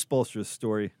 I love Spoelstra's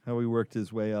story, how he worked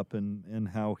his way up and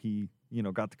how he,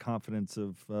 got the confidence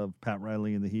of Pat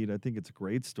Riley and the Heat. I think it's a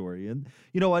great story. And,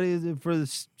 for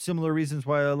the similar reasons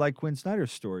why I like Quinn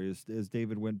Snyder's story, as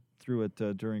David went through it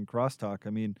during Crosstalk. I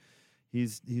mean,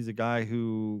 he's a guy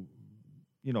who,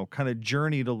 kind of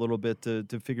journeyed a little bit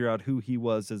to figure out who he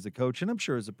was as a coach, and I'm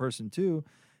sure as a person too,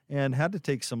 and had to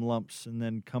take some lumps and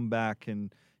then come back.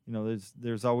 And,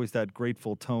 there's always that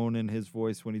grateful tone in his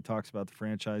voice when he talks about the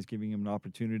franchise, giving him an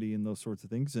opportunity and those sorts of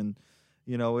things. And,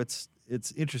 it's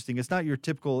interesting. It's not your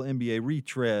typical NBA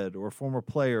retread or former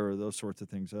player or those sorts of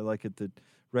things. I like it to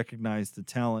recognize the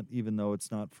talent, even though it's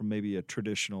not from maybe a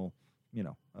traditional,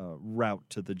 route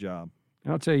to the job.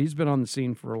 I'll tell you, he's been on the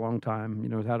scene for a long time.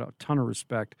 He's had a ton of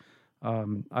respect.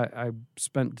 I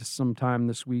spent some time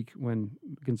this week when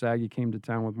Gonzaga came to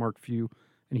town with Mark Few,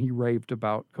 and he raved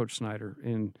about Coach Snyder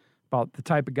and about the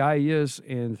type of guy he is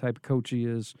and the type of coach he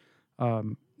is.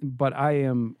 But I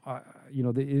am,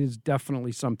 it is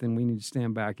definitely something we need to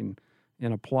stand back and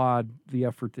applaud the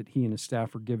effort that he and his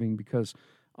staff are giving, because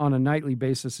on a nightly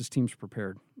basis, his team's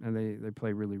prepared, and they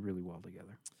play really, really well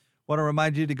together. Want to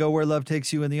remind you to go where love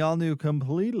takes you in the all-new,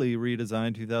 completely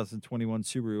redesigned 2021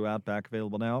 Subaru Outback,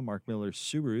 available now at Mark Miller's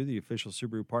Subaru, the official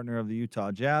Subaru partner of the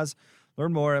Utah Jazz.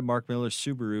 Learn more at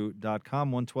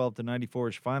markmillersubaru.com. 112-94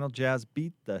 is final. Jazz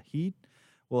beat the Heat.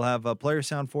 We'll have a player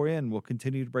sound for you, and we'll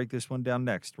continue to break this one down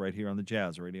next right here on the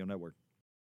Jazz Radio Network.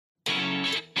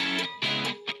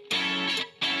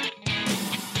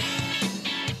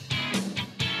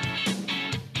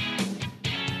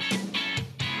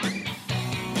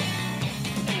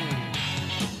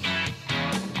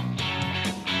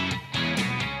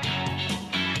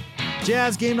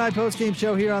 Jazz Game Night Postgame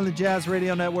Show here on the Jazz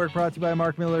Radio Network, brought to you by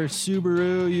Mark Miller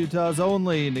Subaru, Utah's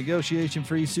only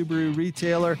negotiation-free Subaru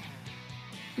retailer.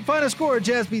 The final score,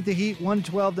 Jazz beat the Heat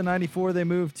 112-94. They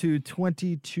moved to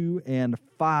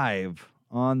 22-5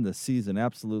 on the season.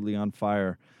 Absolutely on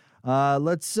fire.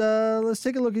 Let's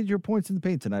take a look at your points in the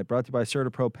paint tonight. Brought to you by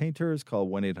CertaPro Painters. Call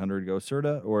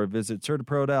 1-800-GO-CERTA or visit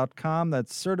CertaPro.com.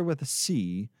 That's Certa with a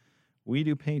C. We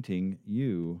do painting.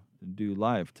 You do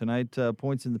live. Tonight,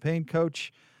 points in the paint,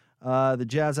 Coach. The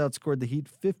Jazz outscored the Heat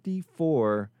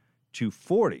 54-40.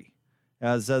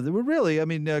 As they were really,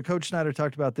 Coach Snyder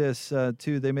talked about this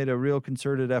too. They made a real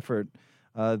concerted effort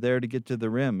there to get to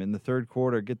the rim in the third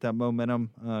quarter, get that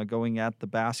momentum going at the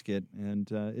basket.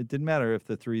 And it didn't matter if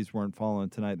the threes weren't falling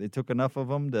tonight. They took enough of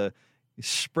them to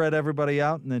spread everybody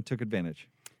out and then took advantage.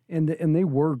 And they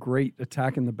were great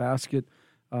attacking the basket.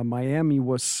 Miami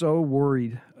was so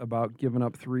worried about giving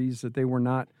up threes that they were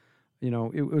not,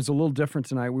 it was a little different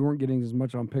tonight. We weren't getting as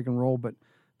much on pick and roll, but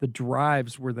the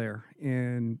drives were there.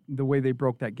 And the way they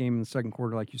broke that game in the second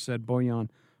quarter, like you said, Bojan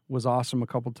was awesome a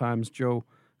couple times. Joe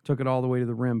took it all the way to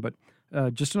the rim. But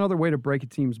just another way to break a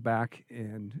team's back,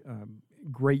 and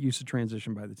great use of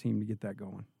transition by the team to get that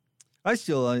going. I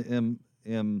still am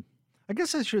I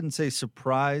guess I shouldn't say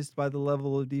surprised by the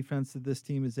level of defense that this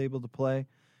team is able to play.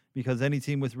 Because any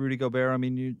team with Rudy Gobert,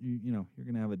 you're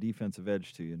going to have a defensive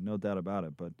edge to you, no doubt about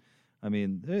it. But,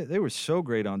 they were so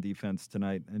great on defense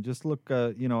tonight. And just look,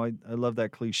 I love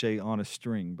that cliche on a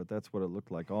string, but that's what it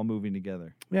looked like, all moving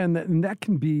together. Yeah, and that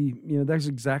can be, that's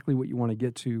exactly what you want to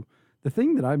get to. The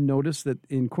thing that I've noticed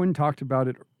and Quinn talked about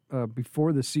it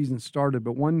before the season started,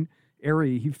 but one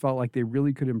area he felt like they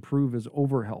really could improve is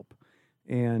overhelp.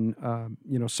 And,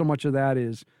 so much of that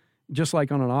is, just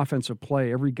like on an offensive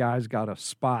play, every guy's got a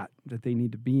spot that they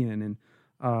need to be in. And,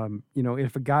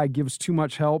 if a guy gives too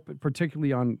much help,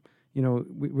 particularly on,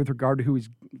 with regard to who he's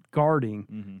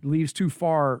guarding, leaves too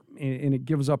far and it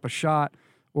gives up a shot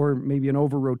or maybe an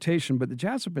over rotation. But the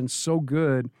Jazz have been so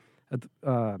good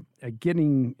at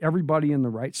getting everybody in the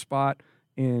right spot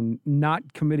and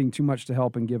not committing too much to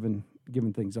help and giving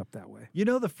things up that way. You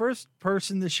know, the first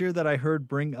person this year that I heard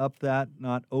bring up that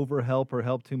not over help or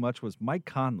help too much was Mike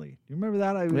Conley. Do you remember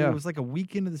that? It was like a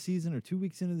week into the season or 2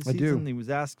 weeks into the season. I do. He was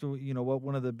asked, what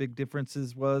one of the big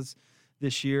differences was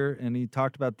this year, and he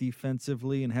talked about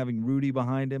defensively and having Rudy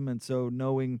behind him, and so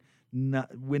knowing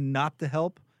when not to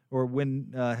help or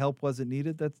when help wasn't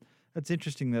needed. That's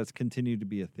interesting. That's continued to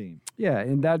be a theme. Yeah,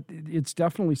 and that it's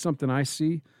definitely something I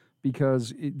see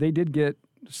because they did get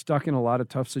stuck in a lot of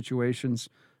tough situations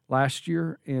last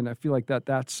year, and I feel like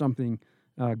that's something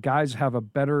guys have a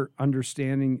better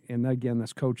understanding, and again,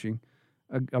 that's coaching,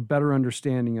 a better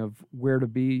understanding of where to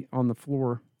be on the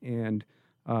floor and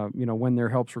when their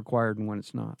help's required and when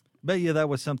it's not. Bet you that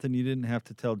was something you didn't have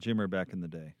to tell Jimmer back in the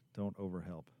day. Don't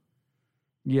overhelp.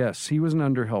 Yes, he was an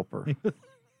underhelper.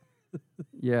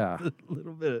 Yeah. A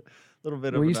little bit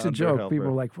We used to joke. People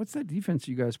were like, what's that defense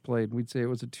you guys played? And we'd say it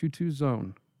was a 2-2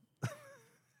 zone.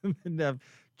 And have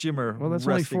Jimmer. Well, that's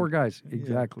only 4 guys.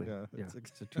 Exactly. Yeah,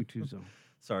 it's a 2-2 zone.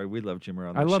 Sorry, we love Jimmer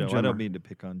on the I love show. Jimmer. I don't mean to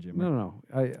pick on Jimmer. No.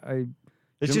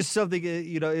 It's just something,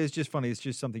 it's just funny. It's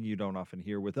just something you don't often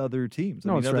hear with other teams.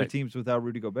 Other teams without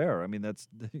Rudy Gobert. I mean, that's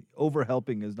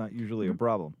overhelping is not usually a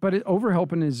problem. But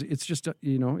overhelping it's just,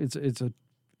 it's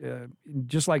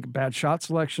just like bad shot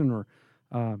selection or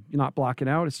you're not blocking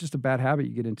out. It's just a bad habit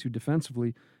you get into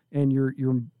defensively, and your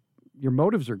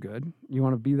motives are good. You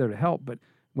want to be there to help, but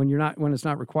when it's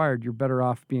not required, you're better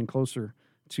off being closer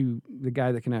to the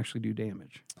guy that can actually do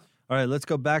damage. All right, let's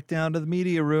go back down to the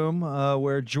media room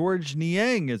where George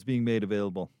Niang is being made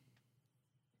available.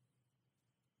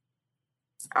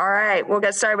 All right, we'll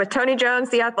get started with Tony Jones,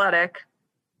 The Athletic.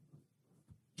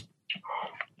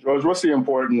 George, what's the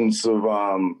importance of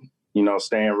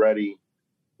staying ready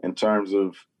in terms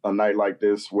of a night like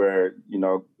this where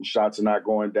shots are not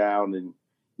going down and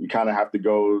you kind of have to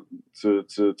go to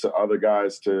other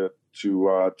guys to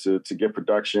get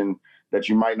production that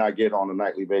you might not get on a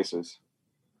nightly basis?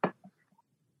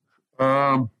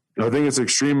 I think it's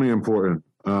extremely important.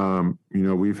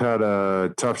 We've had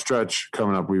a tough stretch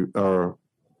coming up.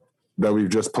 That we've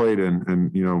just played in,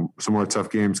 and some more tough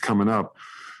games coming up.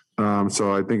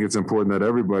 So I think it's important that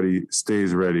everybody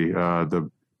stays ready.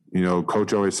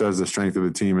 Coach always says the strength of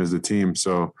the team is the team.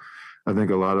 So I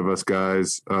think a lot of us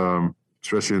guys,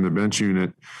 especially in the bench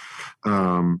unit,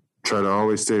 try to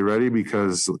always stay ready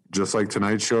because just like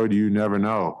tonight showed, you never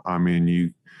know. I mean,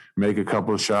 you make a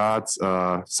couple of shots,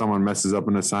 someone messes up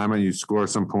an assignment, you score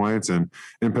some points and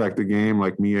impact the game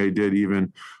like Mie did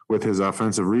even with his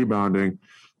offensive rebounding.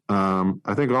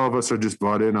 I think all of us are just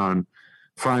bought in on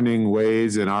finding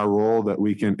ways in our role that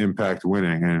we can impact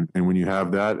winning. And when you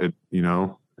have that,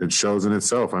 it shows in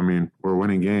itself. I mean, we're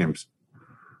winning games.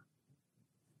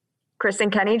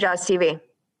 Kristen Kenny, Jazz TV.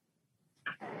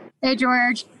 Hey,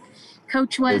 George.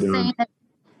 Coach was saying that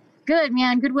good,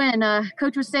 man. Good win.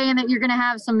 Coach was saying that you're going to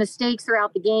have some mistakes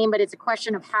throughout the game, but it's a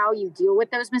question of how you deal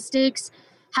with those mistakes.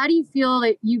 How do you feel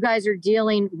that you guys are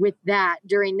dealing with that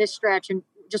during this stretch, and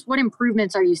just what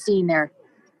improvements are you seeing there?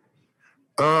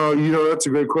 That's a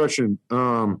great question.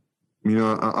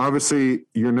 Obviously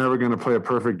you're never going to play a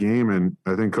perfect game. And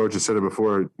I think Coach has said it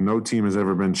before, no team has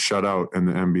ever been shut out in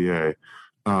the NBA.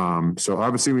 So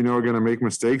obviously we know we're going to make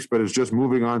mistakes, but it's just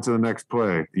moving on to the next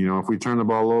play. If we turn the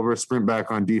ball over, sprint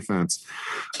back on defense.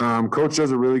 Coach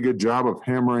does a really good job of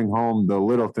hammering home the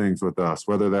little things with us,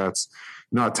 whether that's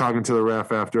not talking to the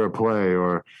ref after a play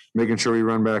or making sure we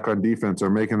run back on defense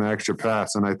or making the extra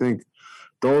pass. And I think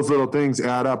those little things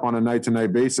add up on a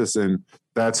night-to-night basis, and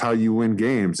that's how you win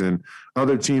games. And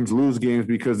other teams lose games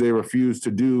because they refuse to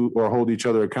do or hold each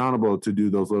other accountable to do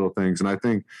those little things. And I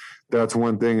think that's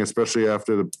one thing, especially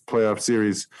after the playoff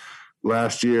series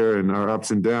last year and our ups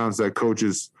and downs, that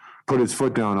coaches put his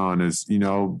foot down on is,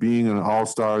 being an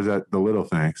all-stars at the little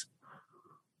things.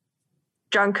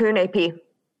 John Kuhn, AP.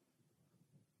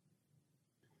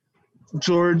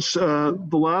 George, the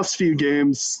last few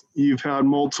games, you've had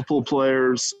multiple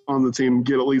players on the team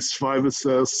get at least 5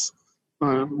 assists.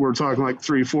 We're talking like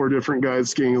 3-4 different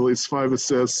guys getting at least 5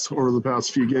 assists over the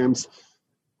past few games.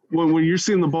 When you're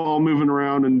seeing the ball moving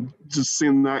around and just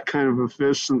seeing that kind of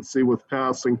efficiency with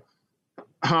passing,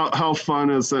 how fun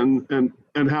is it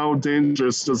and how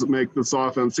dangerous does it make this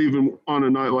offense, even on a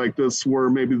night like this where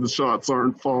maybe the shots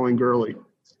aren't falling early?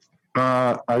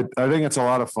 I think it's a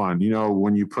lot of fun.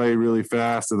 When you play really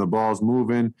fast and the ball's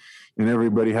moving and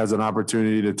everybody has an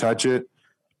opportunity to touch it,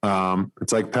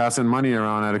 it's like passing money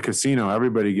around at a casino.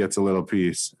 Everybody gets a little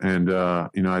piece. And,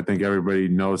 I think everybody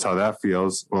knows how that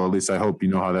feels. Well, at least I hope you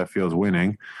know how that feels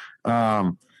winning.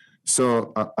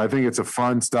 So I think it's a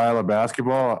fun style of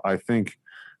basketball. I think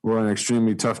we're an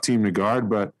extremely tough team to guard,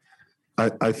 but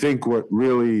I think what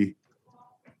really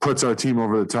puts our team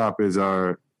over the top is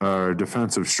our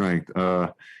defensive strength.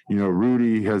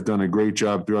 Rudy has done a great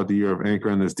job throughout the year of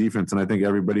anchoring this defense, and I think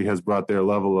everybody has brought their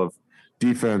level of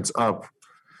defense up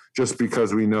just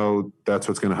because we know that's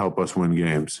what's going to help us win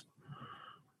games.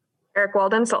 Eric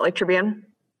Walden, Salt Lake Tribune.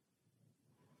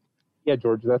 Yeah,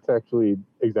 George, that's actually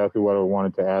exactly what I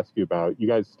wanted to ask you about. You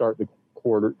guys start the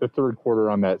third quarter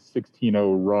on that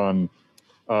 16-0 run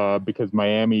because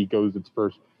Miami goes its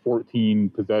first 14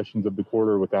 possessions of the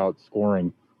quarter without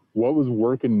scoring. What was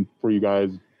working for you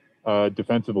guys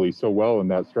defensively so well in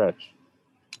that stretch?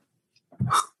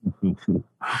 We're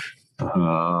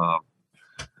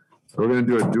going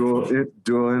to do a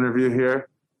dual interview here.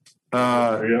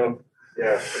 Yeah.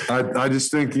 I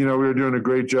just think, we were doing a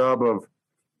great job of,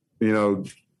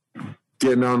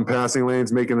 getting out in passing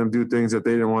lanes, making them do things that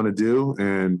they didn't want to do.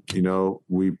 And,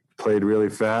 we played really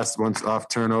fast once off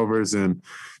turnovers and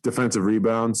defensive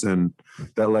rebounds, and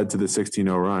that led to the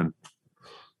 16-0 run.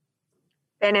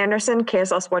 Ben Anderson,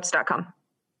 KSLSports.com.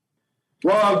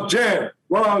 Log jam.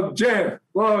 Real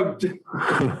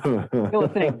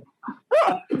thing.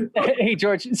 Hey,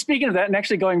 George, speaking of that, and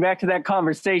actually going back to that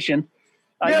conversation.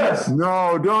 Yes.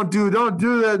 No, don't do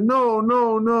that. No.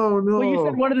 Well, you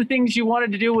said one of the things you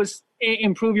wanted to do was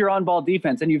improve your on-ball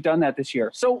defense, and you've done that this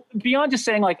year. So beyond just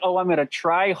saying, I'm going to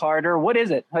try harder, what is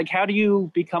it? How do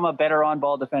you become a better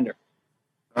on-ball defender?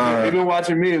 He's been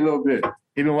watching me a little bit.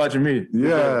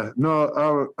 Yeah.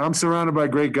 No, I'm surrounded by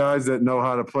great guys that know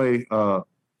how to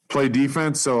play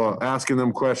defense, so asking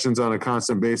them questions on a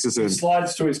constant basis. He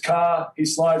slides to his car. He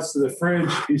slides to the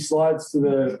fridge. He slides to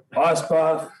the ice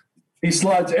bath. He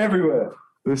slides everywhere.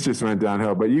 This just went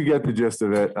downhill, but you get the gist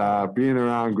of it. Being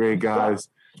around great guys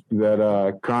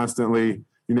that constantly,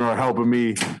 are helping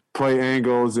me play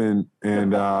angles and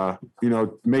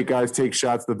make guys take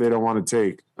shots that they don't want to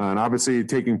take. And obviously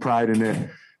taking pride in it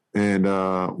and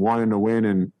wanting to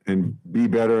win and be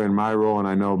better in my role. And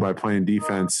I know by playing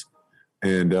defense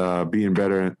and being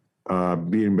better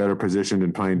positioned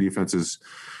and playing defense is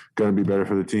going to be better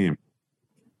for the team.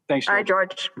 Thanks, George. All right,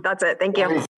 George. That's it. Thank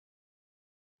you.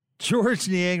 George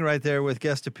Niang right there with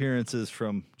guest appearances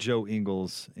from Joe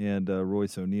Ingles and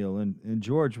Royce O'Neal. And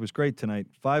George was great tonight.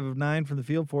 5 of 9 from the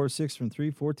field, 4 of 6 from 3,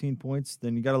 14 points.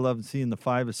 Then you got to love seeing the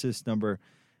 5 assist number,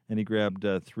 and he grabbed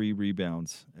 3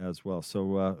 rebounds as well.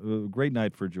 So great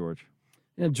night for George.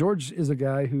 Yeah, George is a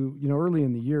guy who, early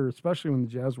in the year, especially when the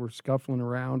Jazz were scuffling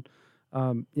around,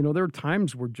 there were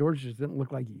times where George just didn't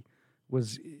look like he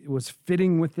was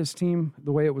fitting with this team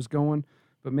the way it was going.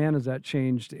 But, man, has that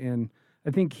changed. And I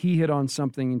think he hit on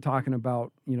something in talking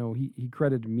about, he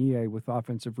credited Mie with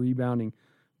offensive rebounding.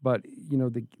 But,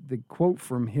 the quote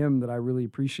from him that I really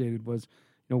appreciated was,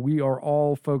 we are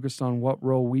all focused on what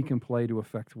role we can play to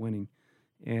affect winning.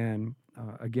 And,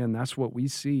 again, that's what we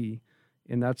see.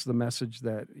 And that's the message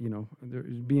that,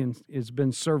 is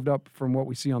been served up from what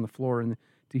we see on the floor. And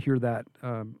to hear that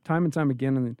time and time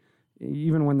again, and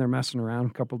even when they're messing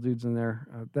around, a couple dudes in there,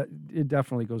 that it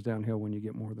definitely goes downhill when you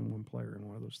get more than one player in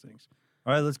one of those things.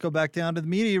 All right, let's go back down to the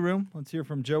media room. Let's hear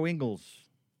from Joe Ingles.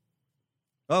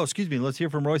 Oh, excuse me. Let's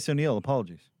hear from Royce O'Neal.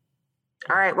 Apologies.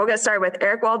 All right, we'll get started with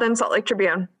Eric Walden, Salt Lake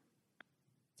Tribune.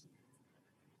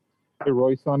 Hey,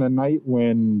 Royce, on a night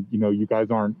when, you guys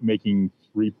aren't making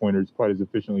three-pointers quite as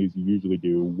efficiently as you usually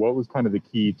do, what was kind of the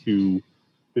key to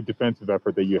the defensive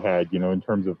effort that you had, in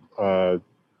terms of,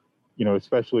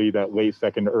 especially that late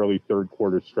second, early third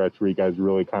quarter stretch where you guys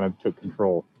really kind of took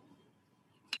control?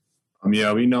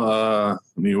 Yeah, we know,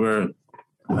 we're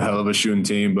a hell of a shooting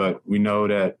team, but we know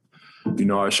that,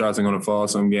 our shots are going to fall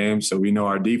some games. So we know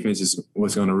our defense is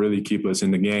what's going to really keep us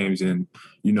in the games. And,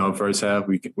 first half,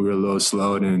 we were a little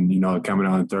slow. And, coming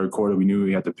out in the third quarter, we knew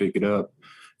we had to pick it up,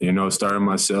 starting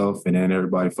myself and then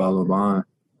everybody followed on.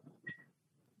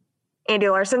 Andy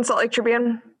Larson, Salt Lake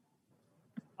Tribune.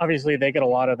 Obviously, they get a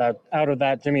lot of that out of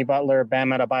that Jimmy Butler, Bam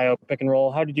Adebayo pick and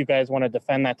roll. How did you guys want to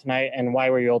defend that tonight, and why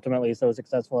were you ultimately so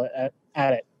successful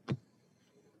at it?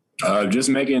 Just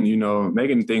making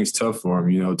things tough for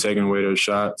them. Taking away their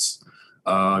shots.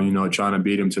 Trying to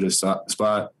beat them to the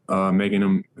spot. Making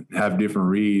them have different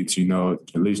reads.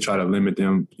 At least try to limit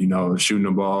them. Shooting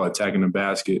the ball, attacking the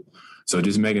basket. So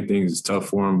just making things tough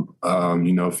for them.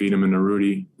 Feed them into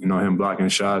Rudy. Him blocking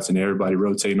shots and everybody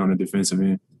rotating on the defensive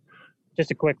end. Just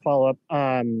a quick follow-up.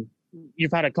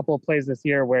 You've had a couple of plays this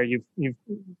year where you've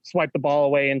swiped the ball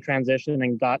away in transition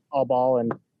and got all ball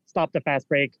and stopped a fast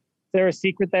break. Is there a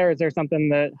secret there? Is there something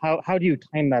that how do you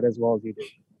time that as well as you do?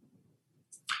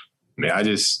 Man, I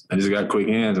just got quick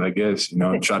hands, I guess.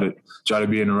 Try to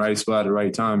be in the right spot at the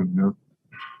right time.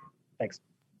 Thanks.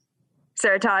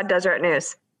 Sarah Todd, Deseret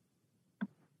News.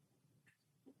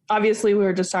 Obviously, we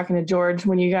were just talking to George.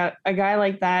 When you got a guy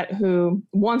like that who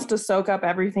wants to soak up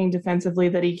everything defensively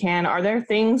that he can, are there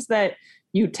things that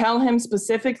you tell him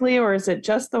specifically, or is it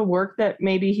just the work that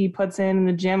maybe he puts in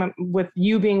the gym? With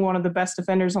you being one of the best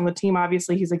defenders on the team,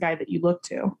 obviously he's a guy that you look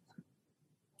to.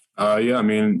 Yeah, I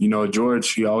mean,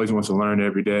 George, he always wants to learn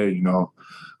every day,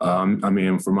 I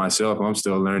mean, for myself, I'm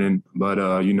still learning,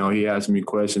 but, he asks me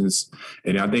questions,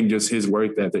 and I think just his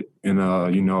work ethic and,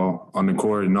 on the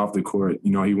court and off the court,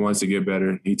 he wants to get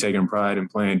better. He's taking pride in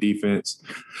playing defense,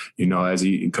 because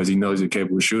he knows he's a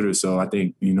capable shooter. So I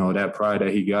think, that pride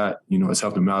that he got, has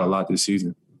helped him out a lot this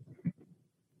season.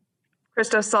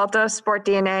 Christos Salta, Sport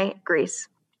DNA, Greece.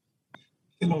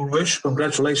 Hello, Royce.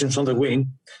 Congratulations on the win.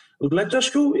 I would like to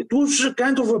ask you, it was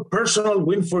kind of a personal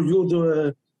win for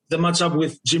you, the matchup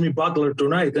with Jimmy Butler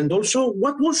tonight. And also,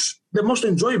 what was the most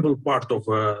enjoyable part of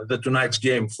the tonight's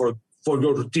game for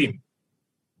your team?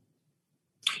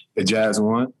 The Jazz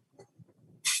won.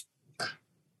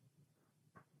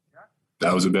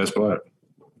 That was the best part.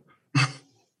 All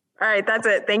right, that's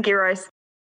it. Thank you, Royce.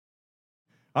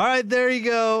 All right, there you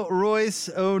go. Royce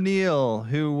O'Neal,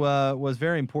 who was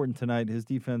very important tonight. His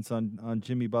defense on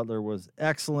Jimmy Butler was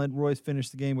excellent. Royce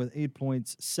finished the game with 8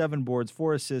 points, 7 boards,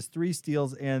 4 assists, 3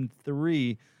 steals, and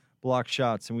 3 block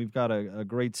shots. And we've got a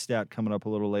great stat coming up a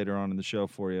little later on in the show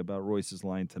for you about Royce's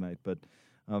line tonight. But,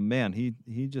 man, he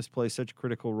just plays such a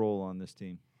critical role on this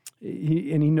team.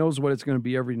 He knows what it's going to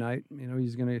be every night.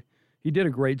 He did a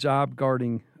great job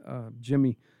guarding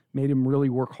Jimmy, made him really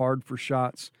work hard for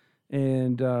shots.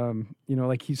 And,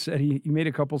 like he said, he made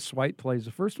a couple swipe plays.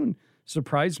 The first one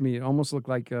surprised me. It almost looked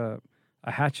like a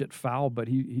hatchet foul, but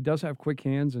he does have quick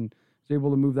hands and is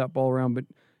able to move that ball around. But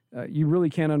you really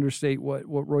can't understate what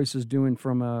Royce is doing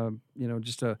from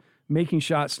just a making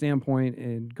shot standpoint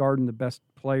and guarding the best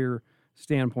player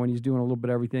standpoint. He's doing a little bit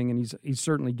of everything, and he's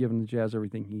certainly given the Jazz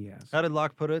everything he has. How did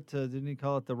Locke put it? Didn't he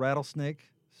call it the rattlesnake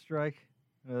strike?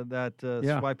 Swipe at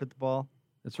the ball?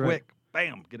 That's quick. right.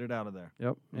 Bam, get it out of there.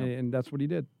 Yep, and that's what he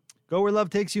did. Go where love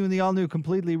takes you in the all-new,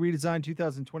 completely redesigned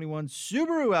 2021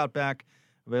 Subaru Outback.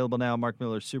 Available now, Mark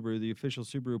Miller Subaru, the official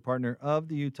Subaru partner of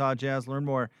the Utah Jazz. Learn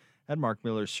more at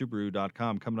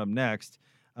markmillersubaru.com. Coming up next,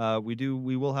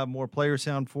 we will have more player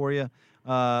sound for you.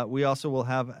 We also will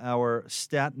have our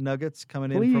stat nuggets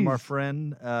coming in from our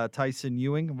friend Tyson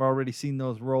Ewing. I've already seen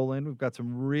those roll in. We've got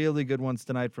some really good ones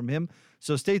tonight from him.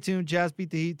 So stay tuned. Jazz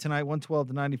beat the Heat tonight,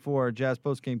 112-94. Jazz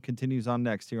postgame continues on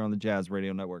next here on the Jazz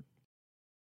Radio Network.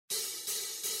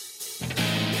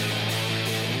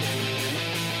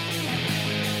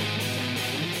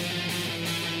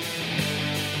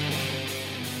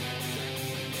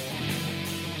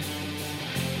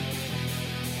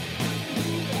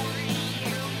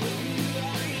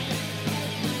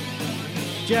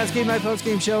 Jazz Game Night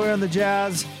Post-Game Show here on the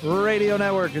Jazz Radio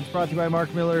Network. It's brought to you by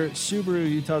Mark Miller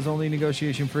Subaru, Utah's only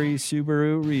negotiation-free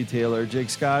Subaru retailer. Jake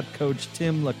Scott, Coach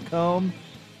Tim LaComb.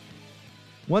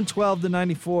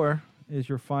 112-94 is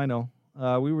your final.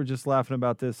 We were just laughing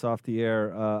about this off the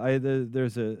air.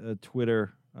 There's a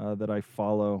Twitter that I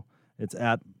follow. It's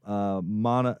at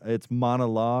it's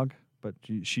Monologue, but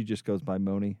she just goes by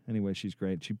Moni. Anyway, she's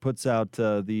great. She puts out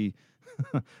the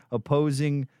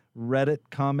opposing Reddit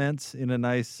comments in a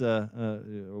nice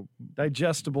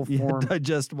digestible form.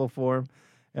 Digestible form.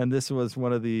 And this was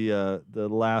one of the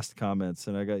last comments,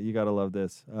 and you got to love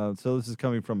this. So this is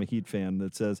coming from a Heat fan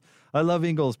that says, "I love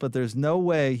Ingles, but there's no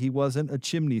way he wasn't a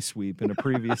chimney sweep in a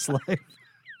previous life."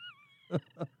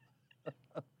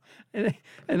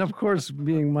 and of course,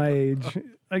 being my age,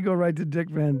 I go right to Dick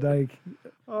Van Dyke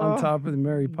on top of the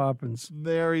Mary Poppins.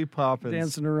 Mary Poppins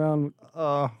dancing around.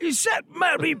 Is that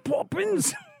Mary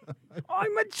Poppins?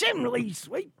 I'm a chimney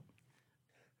sweep.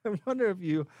 I wonder if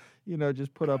you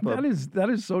just put up that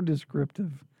is so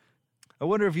descriptive. I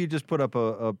wonder if you just put up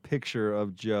a picture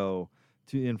of Joe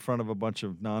in front of a bunch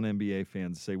of non-NBA fans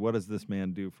and say, "What does this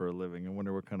man do for a living?" I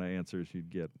wonder what kind of answers you'd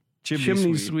get.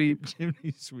 Chimney sweep.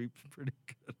 Chimney sweep's pretty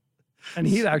good. And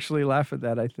he'd actually laugh at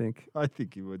that, I think. I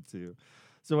think he would too.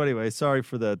 So anyway, sorry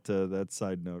for that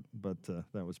side note, but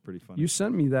that was pretty funny. You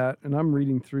sent me that, and I'm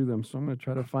reading through them, so I'm going to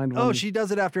try to find one. Oh, she does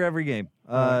it after every game.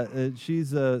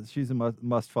 She's a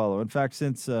must follow. In fact,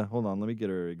 since hold on, let me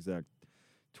get her exact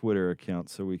Twitter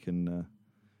account so we can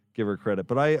give her credit.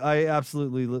 But I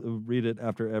absolutely read it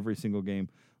after every single game.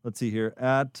 Let's see here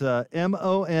at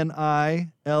MONILOGUE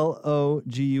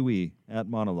at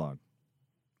Monologue.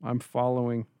 I'm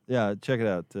following. Yeah, check it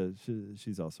out.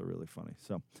 She's also really funny.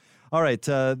 So. All right,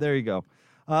 there you go.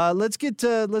 Let's get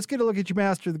a look at your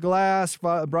Master of the Glass,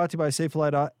 brought to you by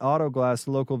Safelite Auto Glass,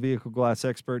 the local vehicle glass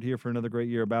expert, here for another great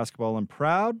year of basketball, and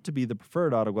proud to be the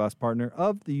preferred auto glass partner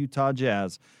of the Utah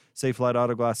Jazz. Safelite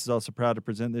Auto Glass is also proud to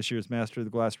present this year's Master of the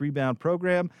Glass rebound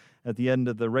program. At the end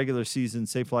of the regular season,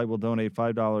 Safelite will donate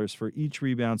 $5 for each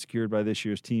rebound secured by this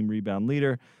year's team rebound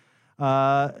leader.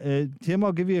 Tim,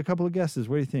 I'll give you a couple of guesses.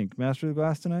 What do you think? Master of the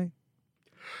Glass tonight?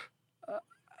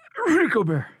 Rudy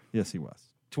Gobert. Yes, he was.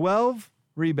 12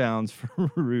 rebounds for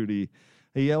Rudy.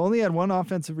 He only had one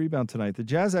offensive rebound tonight. The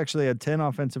Jazz actually had 10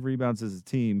 offensive rebounds as a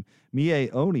team. Mie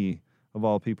Oni, of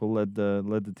all people, led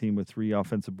the team with 3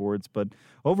 offensive boards. But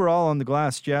overall on the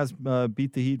glass, Jazz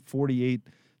beat the Heat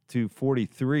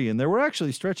 48-43. And there were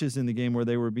actually stretches in the game where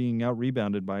they were being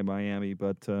out-rebounded by Miami,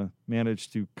 but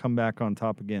managed to come back on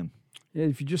top again. Yeah,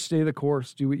 if you just stay the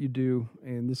course, do what you do.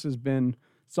 And this has been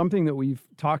something that we've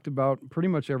talked about pretty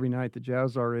much every night. The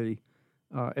Jazz already,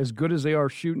 as good as they are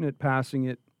shooting it, passing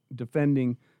it,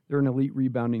 defending, they're an elite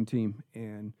rebounding team.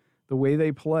 And the way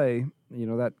they play,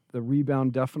 that the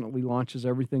rebound definitely launches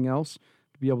everything else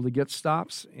to be able to get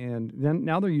stops. And then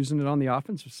now they're using it on the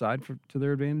offensive side to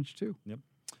their advantage too. Yep.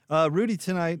 Rudy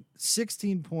tonight,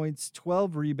 16 points,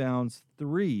 12 rebounds,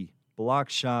 3 block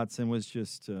shots, and was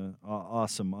just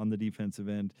awesome on the defensive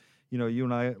end. You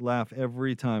and I laugh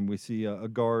every time we see a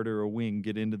guard or a wing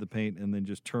get into the paint and then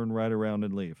just turn right around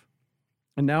and leave.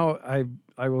 And now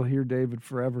I will hear David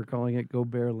forever calling it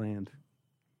Gobert land.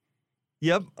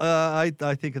 Yep,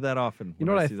 I think of that often. You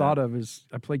know what I thought of is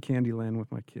I play Candyland with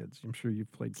my kids. I'm sure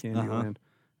you've played Candyland,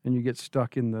 and you get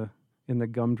stuck in the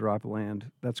gumdrop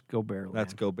land. That's Gobert land.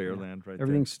 That's Gobert land, right?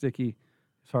 Everything's sticky.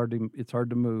 It's hard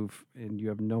to move, and you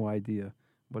have no idea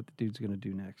what the dude's going to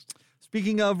do next.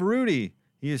 Speaking of Rudy,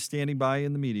 he is standing by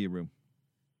in the media room.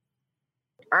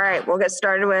 All right, we'll get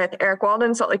started with Eric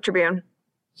Walden, Salt Lake Tribune.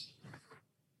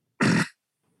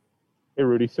 Hey,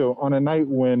 Rudy. So on a night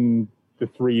when the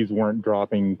threes weren't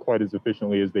dropping quite as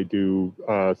efficiently as they do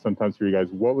sometimes for you guys,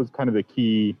 what was kind of the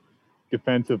key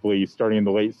defensively starting in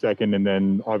the late second and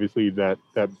then obviously that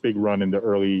big run in the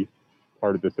early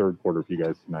part of the third quarter for you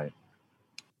guys tonight?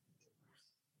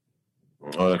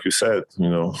 Like you said,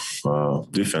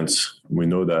 defense, we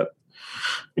know that,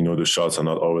 the shots are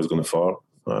not always going to fall.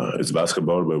 It's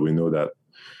basketball, but we know that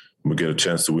we get a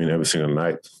chance to win every single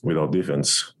night with our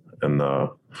defense. And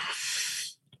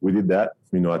we did that.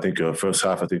 I think first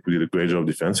half, we did a great job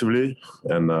defensively.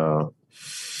 And,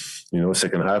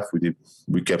 second half,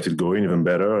 we kept it going even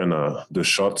better. And the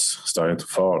shots started to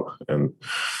fall. And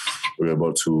we were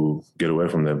able to get away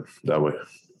from them that way.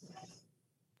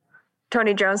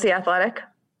 Tony Jones, The Athletic.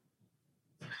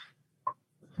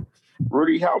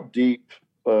 Rudy, how deep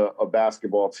a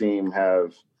basketball team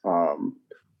have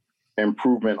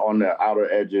improvement on the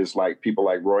outer edges, like people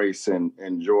like Royce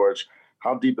and George?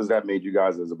 How deep has that made you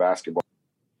guys as a basketball?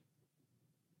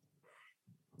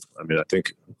 I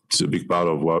think it's a big part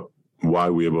of why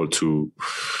we're able to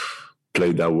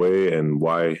play that way and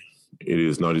why it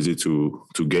is not easy to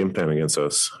game plan against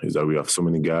us, is that we have so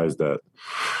many guys that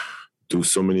do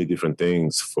so many different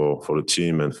things for the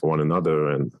team and for one another.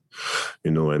 And,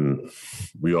 and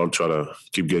we all try to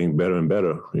keep getting better and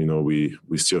better. We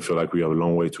still feel like we have a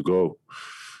long way to go.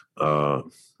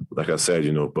 Like I said,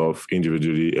 both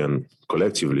individually and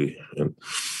collectively. And,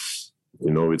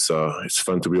 it's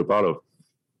fun to be a part of.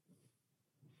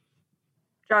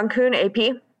 John Kuhn,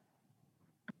 AP.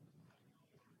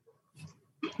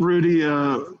 Rudy,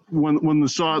 when the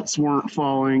shots weren't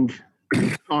falling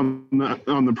on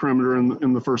the perimeter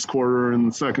in the first quarter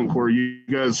and the second quarter, you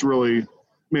guys really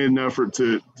made an effort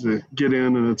to get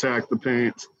in and attack the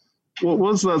paint.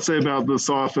 What does that say about this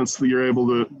offense that you're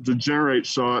able to generate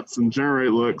shots and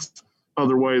generate looks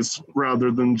other ways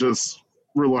rather than just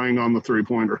relying on the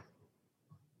three-pointer?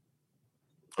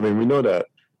 We know that,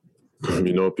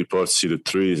 people see the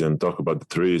threes and talk about the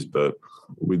threes, but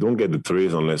we don't get the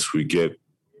threes unless we get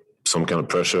some kind of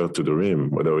pressure to the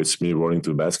rim, whether it's me rolling to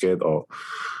the basket or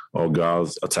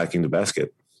guys attacking the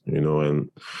basket, and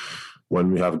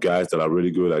when we have guys that are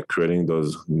really good at creating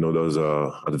those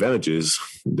advantages,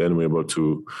 then we're able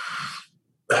to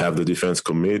have the defense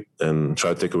commit and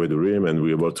try to take away the rim, and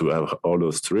we're able to have all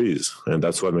those threes. And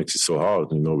that's what makes it so hard.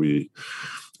 We're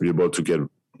able to get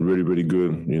really, really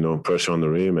good, pressure on the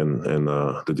rim, and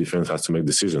the defense has to make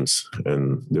decisions.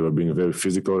 And they were being very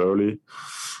physical early.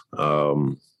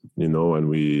 And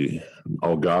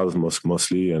our guys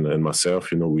mostly, and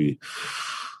myself, we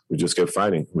just kept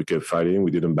fighting. We kept fighting.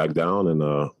 We didn't back down,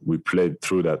 and we played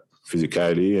through that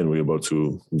physicality, and we were able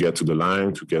to get to the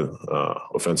line to get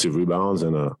offensive rebounds,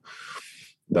 and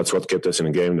that's what kept us in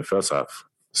the game in the first half.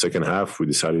 Second half, we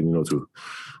decided, to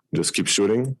just keep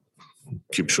shooting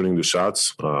the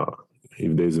shots.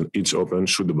 If there's an each open,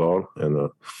 shoot the ball, and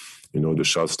the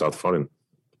shots start falling.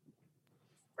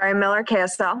 Brian Miller,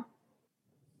 KSL.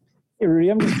 Hey, Rudy,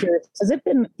 I'm just curious. Has it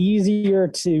been easier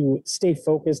to stay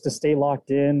focused, to stay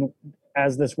locked in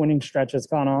as this winning stretch has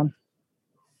gone on?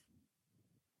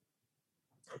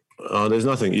 There's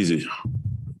nothing easy.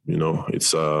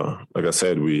 It's like I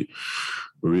said, we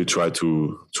really try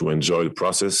to enjoy the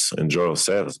process, enjoy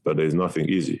ourselves, but there's nothing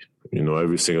easy.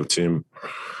 Every single team,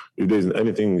 if there's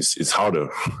anything, it's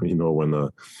harder. When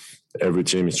every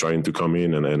team is trying to come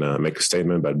in and make a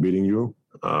statement by beating you.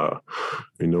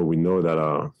 We know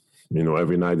that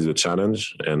every night is a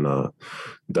challenge, and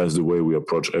that's the way we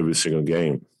approach every single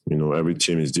game. Every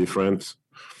team is different.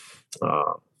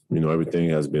 Everything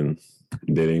has been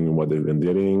dealing what they've been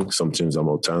dealing. Some teams are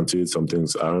more talented, some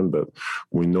teams aren't, but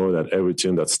we know that every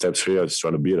team that steps here is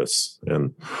trying to beat us.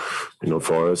 And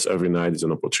for us, every night is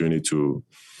an opportunity to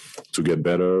get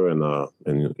better, and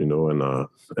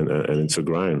it's a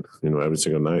grind. Every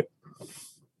single night.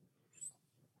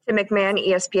 Tim McMahon,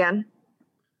 ESPN.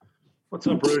 What's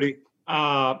up, Rudy?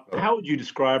 How would you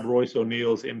describe Royce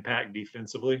O'Neal's impact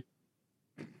defensively?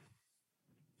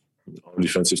 Our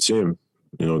defensive team,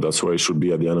 that's where he should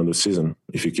be at the end of the season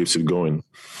if he keeps it going.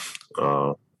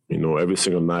 Every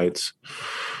single night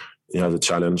he has a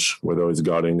challenge, whether it's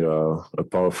guarding a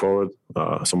power forward,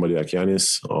 somebody like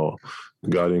Giannis, or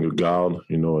guarding a guard,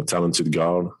 a talented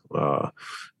guard.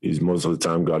 He's most of the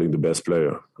time guarding the best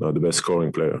player, the best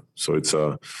scoring player. So it's,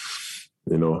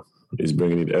 he's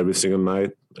bringing it every single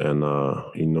night, and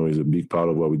he's a big part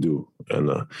of what we do. And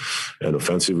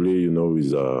offensively,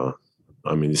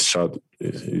 his shot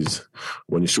is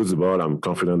when he shoots the ball, I'm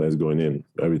confident that it's going in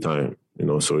every time.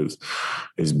 So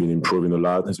it's been improving a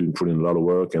lot. He's been putting a lot of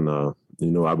work, and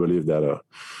I believe that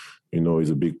he's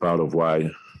a big part of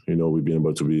why we've been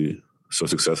able to be so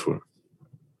successful.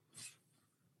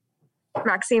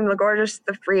 Maxime Lagorges,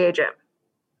 the free agent.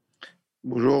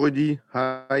 Bonjour, Rudy.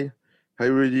 Hi,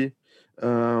 Rudy.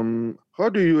 How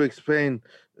do you explain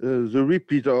the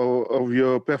repeat of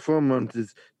your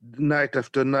performances night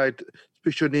after night,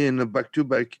 especially in a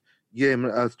back-to-back game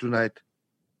as tonight?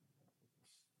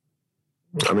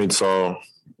 It's our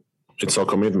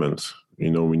commitment. We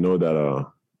know that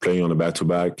playing on a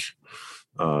back-to-back,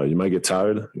 you might get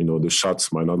tired. The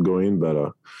shots might not go in,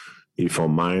 but if our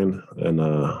mind and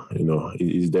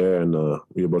is there, and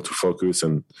we're able to focus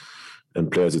and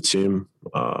play as a team,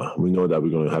 we know that we're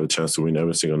going to have a chance to win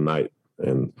every single night.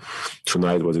 And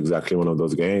tonight was exactly one of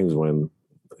those games when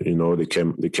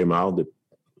they came out.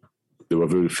 They were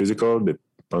very physical. They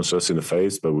punched us in the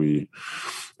face, but we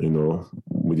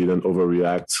didn't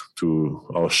overreact to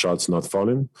our shots not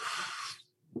falling.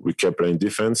 We kept playing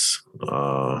defense.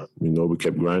 We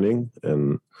kept grinding,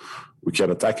 and we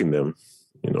kept attacking them.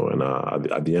 And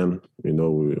at the end,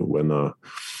 when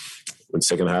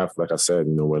second half, like I said,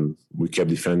 when we kept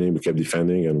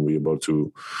defending, and we were able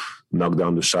to knock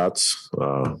down the shots, we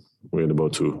were able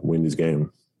to win this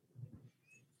game.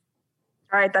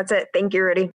 All right, that's it. Thank you,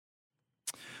 Rudy.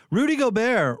 Rudy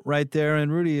Gobert right there,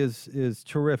 and Rudy is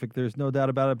terrific. There's no doubt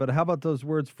about it. But how about those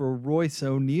words for Royce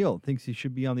O'Neal? Thinks he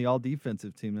should be on the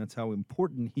all-defensive team. That's how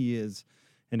important he is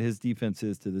and his defense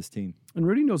is to this team. And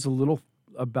Rudy knows a little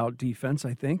about defense,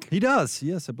 I think. He does.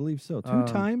 Yes, I believe so.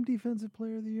 Two-time Defensive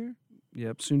Player of the Year?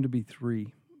 Yep, soon to be 3.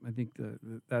 I think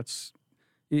that's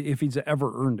if he's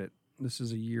ever earned it. This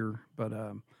is a year, but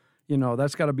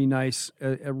that's got to be nice.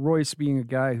 Royce being a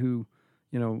guy who,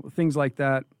 things like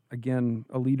that. Again,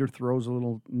 a leader throws a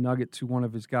little nugget to one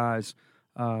of his guys.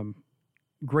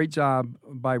 Great job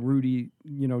by Rudy.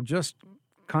 Just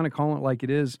kind of calling it like it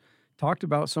is. Talked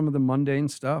about some of the mundane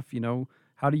stuff.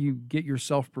 How do you get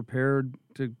yourself prepared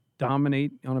to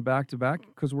dominate on a back-to-back?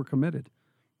 Because we're committed.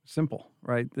 Simple,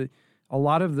 right? A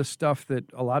lot of the stuff that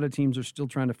a lot of teams are still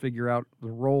trying to figure out,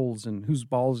 the roles and who's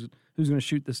going to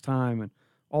shoot this time and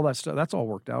all that stuff, that's all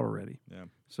worked out already. Yeah.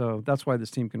 So that's why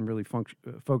this team can really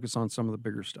focus on some of the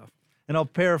bigger stuff. And I'll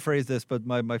paraphrase this, but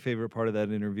my favorite part of that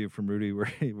interview from Rudy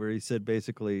where he said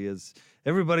basically is,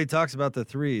 everybody talks about the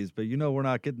threes, but we're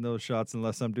not getting those shots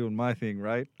unless I'm doing my thing,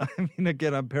 right?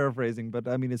 Again, I'm paraphrasing, but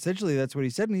essentially that's what he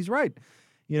said, and he's right.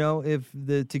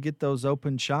 To get those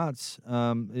open shots,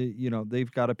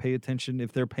 they've got to pay attention.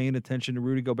 If they're paying attention to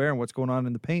Rudy Gobert and what's going on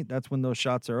in the paint, that's when those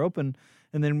shots are open.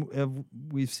 And then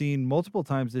we've seen multiple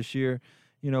times this year,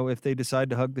 if they decide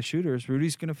to hug the shooters,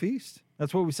 Rudy's going to feast.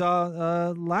 That's what we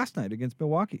saw last night against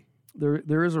Milwaukee.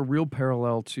 There is a real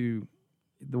parallel to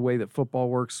the way that football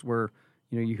works, where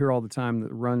you hear all the time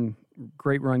that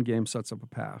great run game sets up a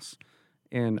pass.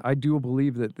 And I do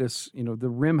believe that this, the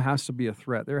rim has to be a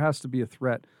threat. There has to be a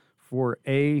threat for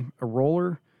a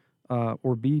roller,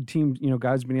 or B, teams,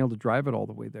 guys being able to drive it all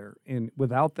the way there. And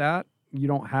without that, you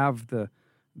don't have the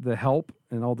help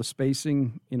and all the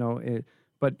spacing,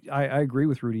 but I agree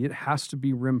with Rudy. It has to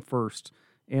be rim first.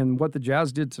 And what the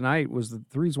Jazz did tonight was the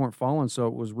threes weren't falling, so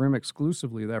it was rim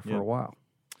exclusively there for a while.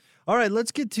 All right,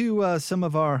 let's get to some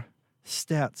of our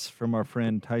stats from our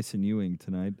friend Tyson Ewing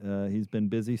tonight. He's been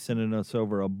busy sending us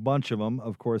over a bunch of them.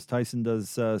 Of course, Tyson does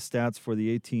stats for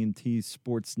the AT&T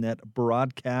Sportsnet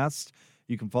broadcast.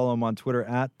 You can follow him on Twitter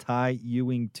at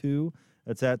TyEwing2.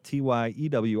 That's at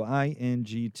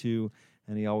TyEwing2.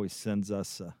 And he always sends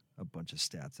us a bunch of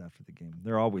stats after the game.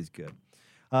 They're always good.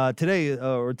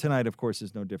 Tonight, of course,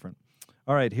 is no different.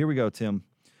 All right, here we go, Tim.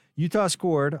 Utah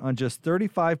scored on just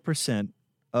 35%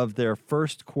 of their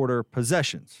first quarter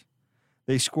possessions.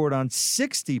 They scored on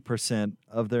 60%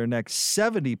 of their next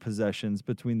 70 possessions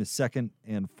between the second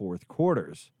and fourth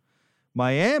quarters.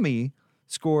 Miami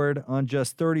scored on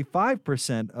just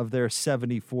 35% of their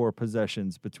 74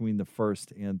 possessions between the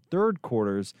first and third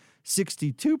quarters,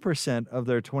 62% of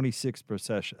their 26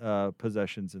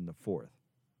 possessions in the fourth.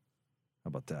 How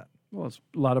about that? Well, it's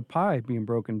a lot of pie being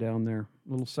broken down there.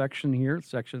 A little section here,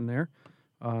 section there.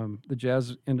 The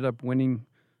Jazz ended up winning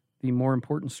the more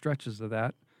important stretches of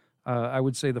that. I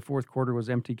would say the fourth quarter was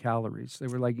empty calories. They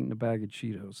were like eating a bag of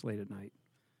Cheetos late at night.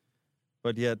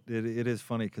 But yet, it is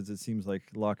funny because it seems like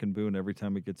Locke and Boone, every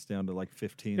time it gets down to like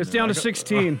 15. It's down to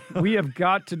 16. We have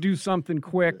got to do something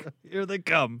quick. Here they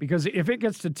come. Because if it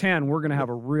gets to 10, we're going to have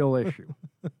a real issue.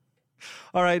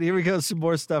 All right, here we go. Some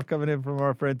more stuff coming in from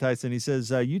our friend Tyson. He says,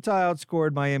 Utah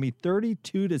outscored Miami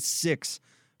 32-6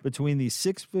 between the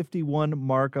 6:51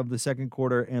 mark of the second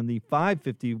quarter and the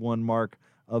 5:51 mark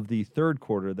of the third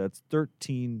quarter. That's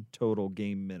 13 total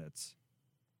game minutes.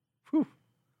 Whew.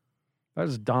 That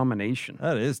is domination.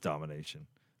 That is domination.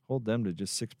 Hold them to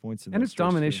just 6 points. And it's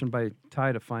domination by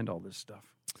Ty to find all this stuff.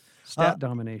 Stat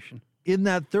domination. In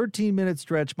that 13-minute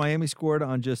stretch, Miami scored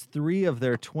on just 3 of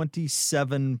their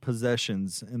 27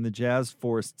 possessions, and the Jazz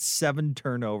forced 7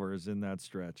 turnovers in that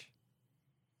stretch.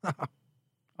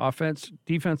 Offense,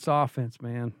 defense, offense,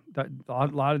 man. A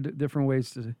lot of different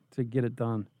ways to get it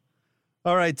done.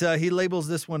 All right, he labels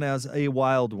this one as a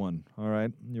wild one. All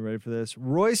right, you ready for this?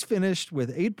 Royce finished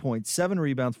with 8 points, 7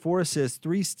 rebounds, 4 assists,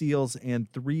 3 steals,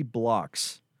 and 3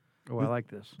 blocks. Oh, I like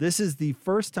this. This is the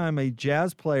first time a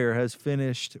Jazz player has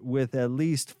finished with at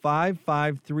least 5,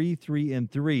 3, 3,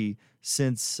 and 3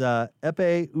 since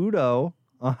Epe Udo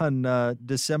on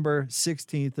December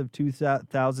 16th of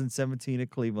 2017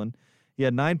 at Cleveland. He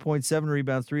had 9.7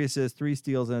 rebounds, 3 assists, 3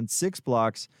 steals, and 6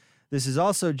 blocks. This is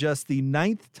also just the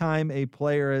 9th time a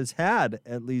player has had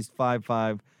at least 5,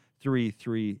 3,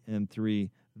 3, and 3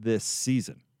 this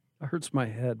season. That hurts my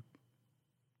head.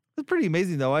 It's pretty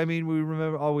amazing, though. I mean, we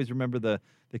always remember the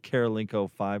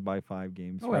Karolinko 5x5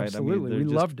 games, right? Absolutely, I mean,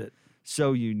 we loved it.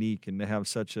 So unique, and to have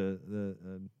such a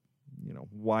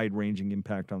wide-ranging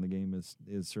impact on the game is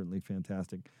certainly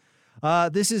fantastic.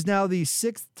 This is now the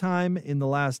 6th time in the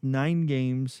last 9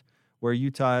 games where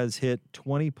Utah has hit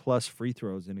 20-plus free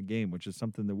throws in a game, which is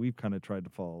something that we've kind of tried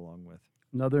to follow along with.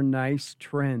 Another nice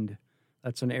trend.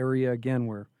 That's an area, again,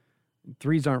 where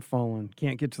threes aren't falling.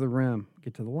 Can't get to the rim.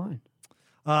 Get to the line.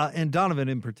 And Donovan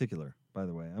in particular, by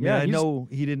the way. I mean, I know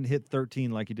he didn't hit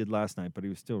 13 like he did last night, but he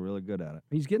was still really good at it.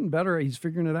 He's getting better. He's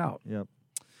figuring it out. Yep.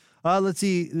 Let's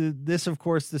see. This, of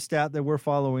course, the stat that we're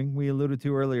following, we alluded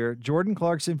to earlier. Jordan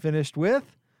Clarkson finished with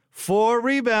 4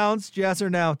 rebounds. Jazz are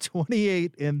now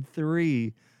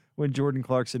 28-3 when Jordan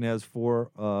Clarkson has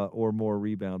 4 or more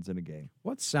rebounds in a game.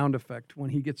 What sound effect when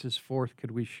he gets his 4th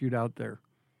could we shoot out there?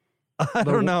 I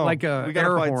don't know. Like a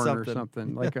air horn or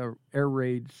something, like a air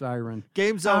raid siren.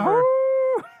 Game's over.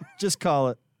 Just call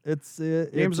it. It's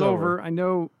over. I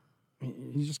know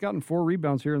he's just gotten 4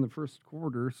 rebounds here in the first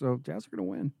quarter, so Jazz are going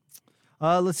to win.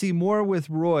 Let's see, more with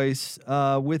Royce.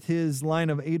 With his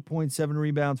line of 8.7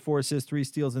 rebounds, 4 assists, 3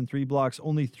 steals, and 3 blocks,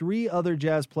 only 3 other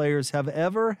Jazz players have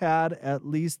ever had at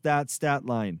least that stat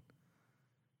line.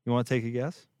 You want to take a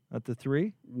guess at the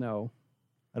 3? No.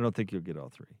 I don't think you'll get all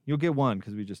 3. You'll get 1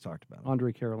 because we just talked about it.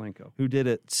 Andre Karolinko. Who did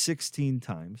it 16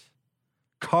 times.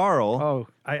 Carl. Oh,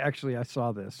 I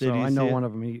saw this. So I know one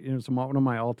of them. He was one of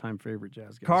my all-time favorite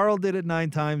Jazz guys. Carl did it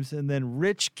 9 times, and then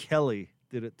Rich Kelly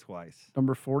did it twice.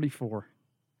 Number 44.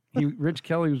 Rich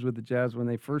Kelly was with the Jazz when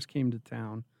they first came to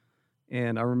town,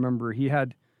 and I remember he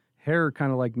had hair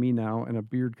kind of like me now and a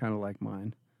beard kind of like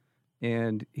mine,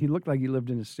 and he looked like he lived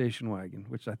in a station wagon,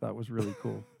 which I thought was really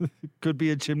cool. Could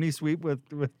be a chimney sweep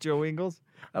with Joe Ingles.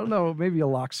 I don't know, maybe a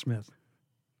locksmith.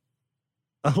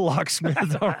 A locksmith. I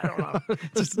don't know.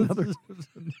 Just another.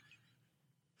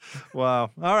 Wow.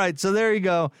 All right, so there you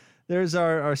go. There's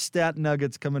our stat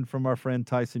nuggets coming from our friend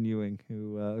Tyson Ewing,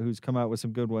 who's come out with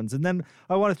some good ones. And then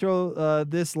I want to throw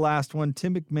this last one.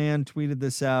 Tim McMahon tweeted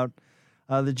this out.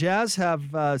 The Jazz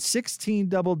have 16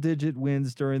 double-digit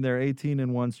wins during their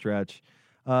 18-1 stretch.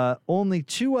 Only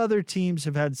 2 other teams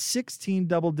have had 16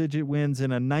 double-digit wins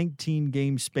in a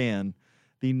 19-game span.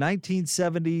 The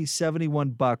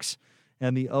 1970-71 Bucks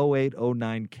and the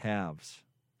 08-09 Cavs.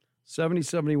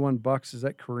 70-71 Bucks, is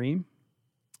that Kareem?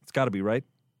 It's got to be, right?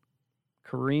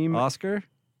 Kareem. Oscar?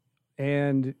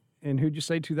 And who'd you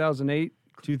say, 2008?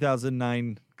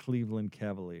 2009 Cleveland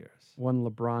Cavaliers. One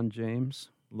LeBron James.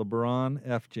 LeBron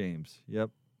F. James. Yep.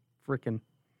 Frickin'.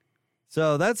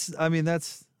 So that's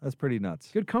pretty nuts.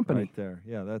 Good company. Right there.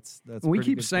 Yeah, that's we pretty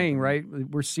keep good saying, company. right,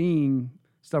 we're seeing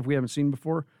stuff we haven't seen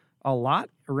before a lot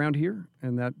around here,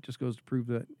 and that just goes to prove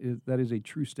that that is a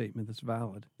true statement that's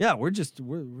valid. Yeah, we're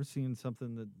seeing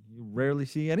something that you rarely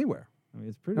see anywhere. I mean,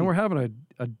 it's pretty. And we're having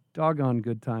a doggone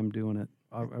good time doing it.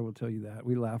 I will tell you that.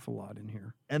 We laugh a lot in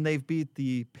here. And they've beat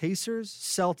the Pacers,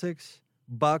 Celtics,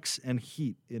 Bucks, and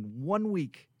Heat in 1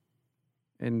 week.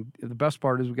 And the best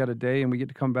part is we got a day and we get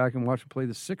to come back and watch them play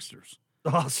the Sixers.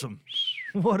 Awesome.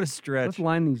 What a stretch. Let's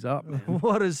line these up, man.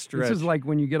 What a stretch. This is like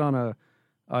when you get on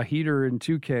a heater in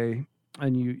 2K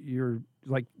and you're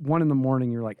like 1 a.m,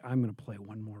 you're like, I'm going to play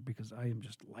one more because I am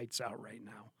just lights out right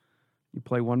now. You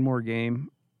play one more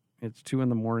game. It's 2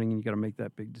 a.m. and you got to make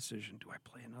that big decision. Do I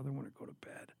play another one or go to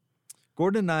bed?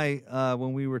 Gordon and I,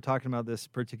 when we were talking about this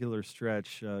particular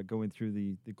stretch, going through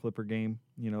the Clipper game,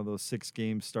 those 6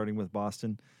 games starting with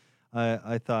Boston,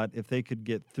 I thought if they could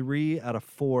get 3 out of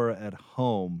 4 at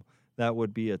home, that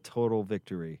would be a total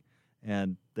victory.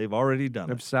 And they've already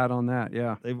done it. I've sat on that,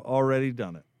 yeah. They've already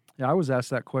done it. Yeah, I was asked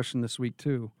that question this week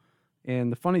too.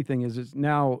 And the funny thing is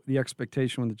now the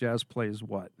expectation when the Jazz play is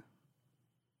what?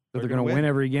 That they're going to win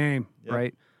every game,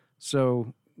 right?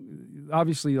 So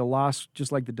obviously a loss,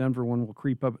 just like the Denver one, will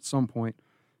creep up at some point.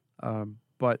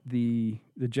 But the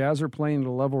Jazz are playing at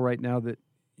a level right now that,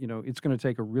 it's going to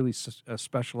take a really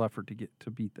special effort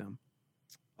to beat them.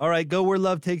 All right, go where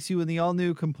love takes you in the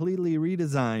all-new, completely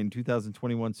redesigned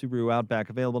 2021 Subaru Outback.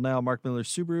 Available now at Mark Miller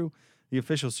Subaru, the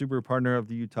official Subaru partner of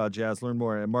the Utah Jazz. Learn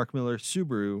more at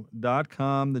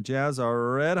markmillersubaru.com. The Jazz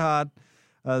are red hot.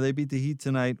 They beat the Heat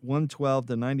tonight,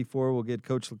 112-94. We'll get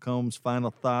Coach LaComb's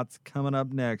final thoughts coming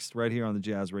up next right here on the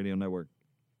Jazz Radio Network.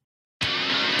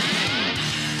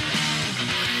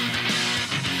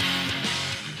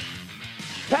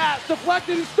 Pass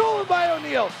deflected and stolen by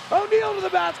O'Neal. O'Neal to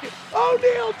the basket.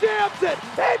 O'Neal jams it.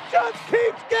 It just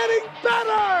keeps getting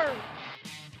better.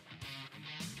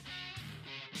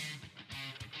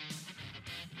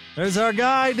 There's our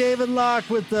guy, David Locke,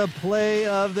 with the play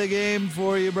of the game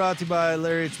for you, brought to you by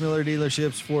Larry H. Miller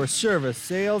Dealerships for service,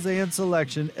 sales, and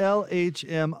selection.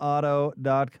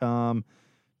 LHMauto.com,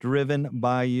 driven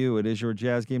by you. It is your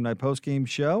Jazz Game Night postgame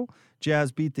show.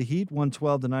 Jazz beat the Heat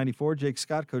 112-94. Jake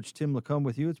Scott, Coach Tim LaComb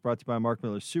with you. It's brought to you by Mark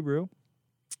Miller Subaru,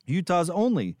 Utah's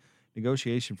only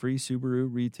negotiation-free Subaru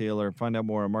retailer. Find out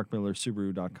more at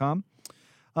markmillersubaru.com.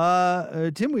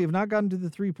 Tim, we have not gotten to the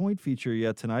three-point feature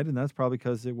yet tonight, and that's probably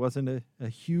because it wasn't a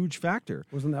huge factor.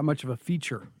 Wasn't that much of a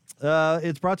feature.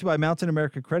 It's brought to you by Mountain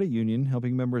America Credit Union,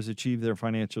 helping members achieve their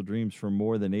financial dreams for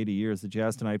more than 80 years. The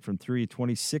Jazz tonight from 3,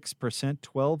 26%,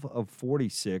 12 of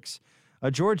 46.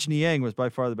 George Niang was by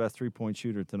far the best three-point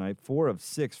shooter tonight, 4 of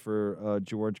 6 for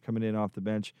George coming in off the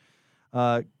bench.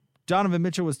 Donovan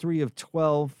Mitchell was 3 of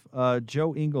 12.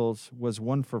 Joe Ingles was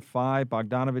 1 for 5.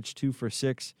 Bogdanovich 2 for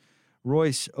 6.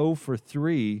 Royce 0 for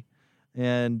 3.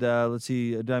 And let's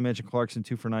see, did I mention Clarkson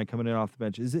 2 for 9 coming in off the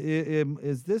bench? Is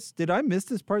this? Did I miss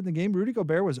this part in the game? Rudy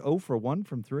Gobert was 0 for 1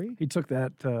 from 3. He took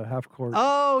that half court.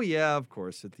 Oh yeah, of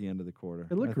course, at the end of the quarter.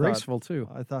 It looked graceful too.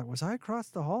 I thought, was I across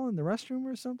the hall in the restroom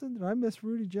or something? Did I miss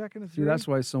Rudy jacking a 3? See, that's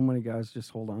why so many guys just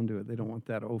hold on to it. They don't want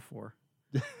that 0 for.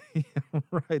 Yeah,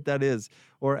 right, that is.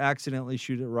 Or accidentally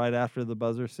shoot it right after the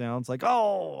buzzer sounds. Like,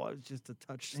 oh, it's just a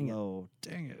touch slow.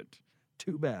 Dang it.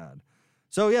 Too bad.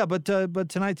 So, yeah, but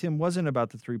tonight, Tim, wasn't about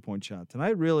the three-point shot.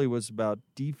 Tonight really was about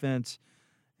defense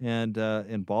and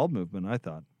ball movement, I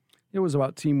thought. It was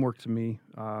about teamwork to me.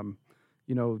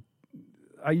 You know,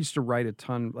 I used to write a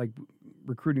ton, like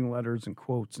recruiting letters and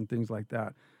quotes and things like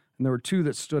that. And there were two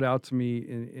that stood out to me.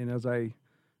 And as I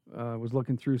was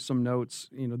looking through some notes,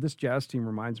 you know, this Jazz team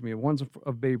reminds me of one's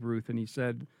of Babe Ruth. And he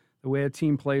said, the way a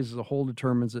team plays as a whole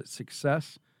determines its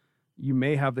success. You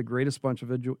may have the greatest bunch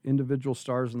of individual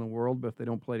stars in the world, but if they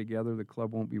don't play together, the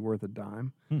club won't be worth a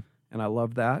dime. And I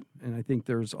love that. And I think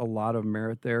there's a lot of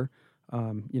merit there.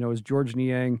 You know, is George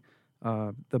Niang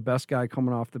the best guy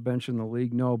coming off the bench in the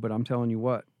league? No, but I'm telling you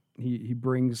what, he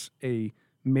brings a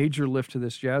major lift to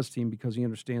this Jazz team because he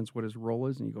understands what his role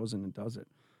is, and he goes in and does it.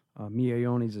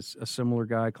 Miaione's a similar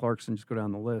guy. Clarkson, just go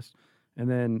down the list. And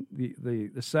then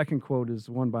the second quote is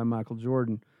one by Michael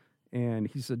Jordan, and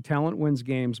he said, "Talent wins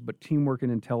games, but teamwork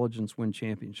and intelligence win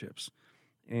championships."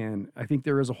 And I think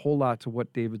there is a whole lot to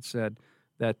what David said,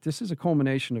 that this is a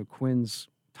culmination of Quinn's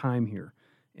time here.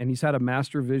 And he's had a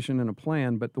master vision and a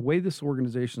plan, but the way this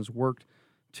organization's worked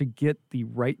to get the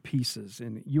right pieces,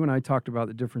 and you and I talked about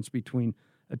the difference between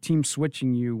a team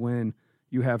switching you when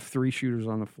you have 3 shooters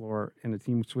on the floor and a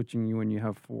team switching you when you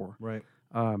have 4. Right.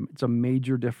 It's a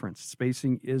major difference.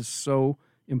 Spacing is so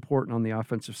important on the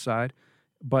offensive side,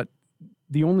 but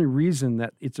the only reason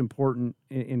that it's important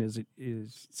and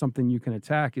is something you can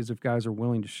attack is if guys are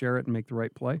willing to share it and make the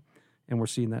right play, and we're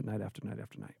seeing that night after night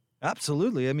after night.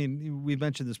 Absolutely. I mean, we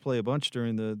mentioned this play a bunch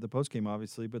during the postgame,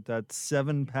 obviously, but that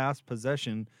 7-pass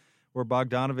possession where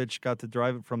Bogdanovich got to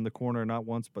drive it from the corner not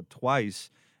once but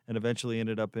twice and eventually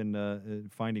ended up in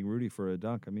finding Rudy for a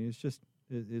dunk. I mean, it's just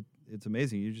it's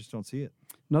amazing. You just don't see it.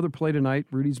 Another play tonight,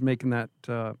 Rudy's making that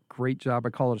great job. I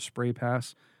call it a spray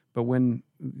pass, but when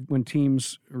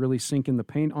teams really sink in the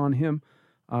paint on him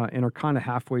and are kind of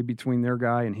halfway between their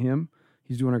guy and him,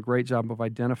 he's doing a great job of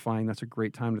identifying that's a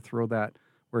great time to throw that,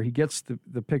 where he gets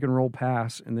the pick and roll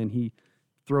pass and then he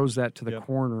throws that to the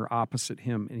corner opposite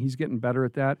him. And he's getting better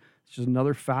at that. It's just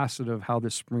another facet of how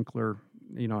this sprinkler,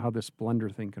 how this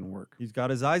blender thing can work. He's got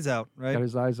his eyes out, right? Got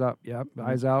his eyes up, yep. Mm-hmm.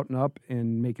 Eyes out and up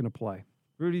and making a play.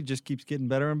 Rudy just keeps getting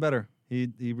better and better.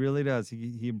 He really does.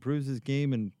 He improves his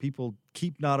game, and people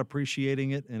keep not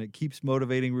appreciating it, and it keeps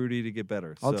motivating Rudy to get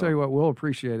better. I'll tell you what, we'll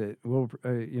appreciate it.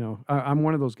 I'm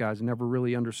one of those guys. I never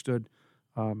really understood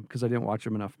because I didn't watch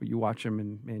him enough, but you watch him,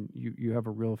 and you have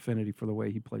a real affinity for the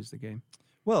way he plays the game.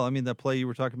 Well, I mean, that play you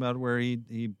were talking about where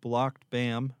he blocked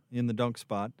Bam in the dunk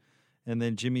spot, and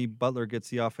then Jimmy Butler gets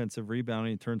the offensive rebound,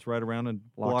 and he turns right around and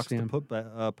blocks the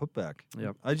putback.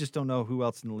 Yep. I just don't know who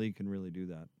else in the league can really do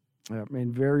that. Yeah, I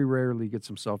mean, very rarely gets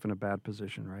himself in a bad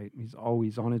position, right? He's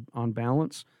always on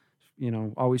balance,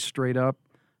 always straight up,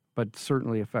 but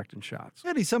certainly affecting shots.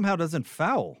 And he somehow doesn't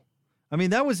foul. I mean,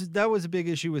 that was a big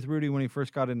issue with Rudy when he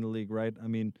first got in the league, right? I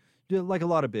mean, like a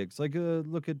lot of bigs. Like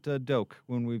look at Doak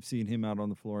when we've seen him out on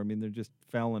the floor. I mean, they're just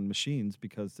fouling machines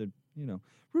because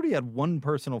Rudy had one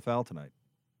personal foul tonight.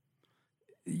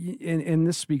 And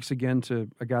this speaks again to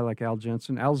a guy like Al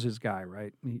Jensen. Al's his guy,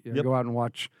 right? Go out and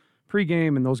watch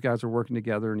pregame, and those guys are working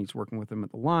together, and he's working with them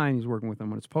at the line. He's working with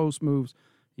them on his post moves.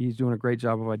 He's doing a great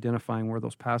job of identifying where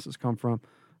those passes come from.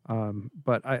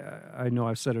 But I know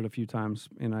I've said it a few times,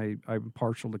 and I'm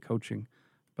partial to coaching,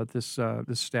 but this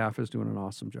staff is doing an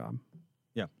awesome job.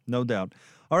 Yeah, no doubt.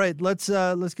 All right, let's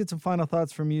get some final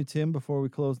thoughts from you, Tim, before we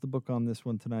close the book on this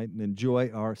one tonight and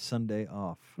enjoy our Sunday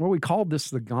off. Well, we called this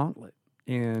the gauntlet,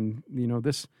 and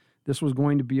this was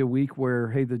going to be a week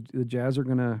where, hey, the Jazz are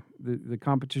the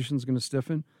competition's gonna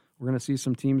stiffen. We're gonna see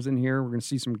some teams in here. We're gonna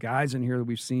see some guys in here that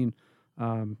we've seen.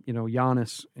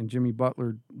 Giannis and Jimmy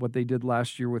Butler, what they did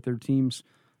last year with their teams,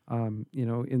 in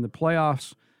the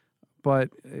playoffs. But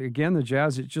again, the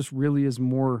Jazz, it just really is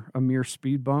more a mere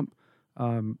speed bump.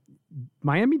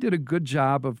 Miami did a good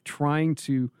job of trying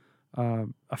to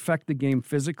affect the game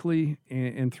physically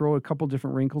and throw a couple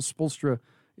different wrinkles. Spoelstra,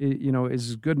 is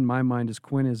as good in my mind as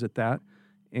Quinn is at that.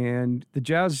 And the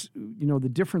Jazz, the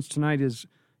difference tonight is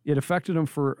it affected them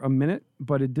for a minute,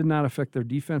 but it did not affect their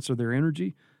defense or their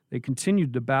energy. They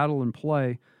continued to battle and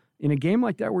play. In a game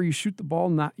like that where you shoot the ball,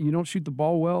 you don't shoot the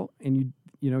ball well, and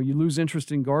you lose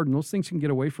interest in guard, and those things can get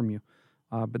away from you.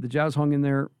 But the Jazz hung in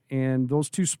there, and those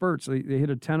two spurts, they hit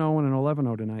a 10-0 and an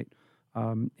 11-0 tonight.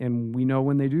 And we know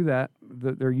when they do that,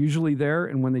 they're usually there,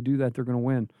 and when they do that, they're going to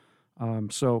win.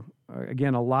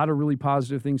 Again, a lot of really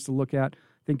positive things to look at.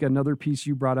 I think another piece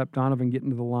you brought up, Donovan getting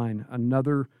to the line,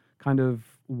 another kind of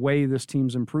way this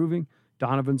team's improving.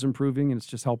 Donovan's improving, and it's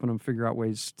just helping them figure out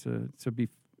ways to be,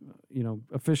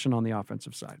 efficient on the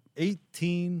offensive side.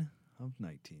 18 of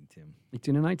 19, Tim.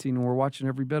 18 of 19, and we're watching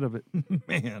every bit of it.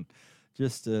 Man,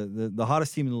 just the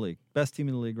hottest team in the league, best team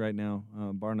in the league right now,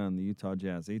 bar none, the Utah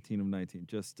Jazz. 18 of 19,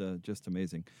 just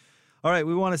amazing. All right,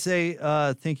 we want to say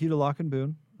thank you to Locke and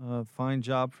Boone. Fine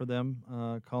job for them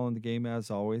calling the game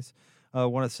as always. I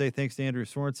want to say thanks to Andrew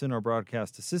Sorensen, our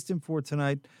broadcast assistant for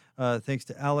tonight. Thanks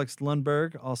to Alex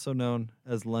Lundberg, also known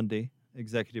as Lundy,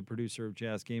 executive producer of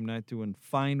Jazz Game Night, doing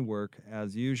fine work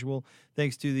as usual.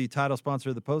 Thanks to the title sponsor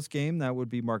of the postgame, that would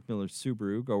be Mark Miller's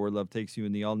Subaru. Go where love takes you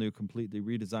in the all-new, completely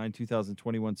redesigned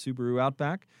 2021 Subaru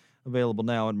Outback. Available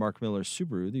now at Mark Miller's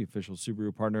Subaru, the official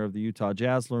Subaru partner of the Utah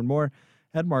Jazz. Learn more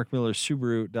at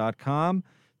markmillersubaru.com.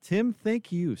 Tim,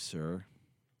 thank you, sir.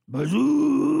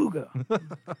 Bazooka.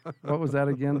 What was that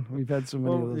again? We've had so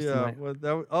many of those tonight. Well,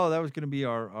 that was going to be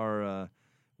our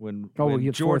when we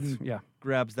get Jordan fourth,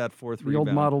 grabs that fourth the rebound.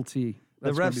 old Model T.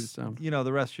 That's the gonna be rest, the sound.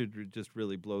 the rest should just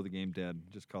really blow the game dead.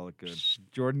 Just call it good.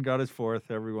 Jordan got his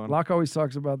fourth, everyone. Locke always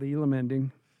talks about the Elam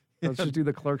ending. Let's just do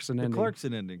the Clarkson ending. The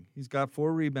Clarkson ending. He's got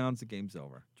 4 rebounds. The game's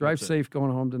over. Drive That's safe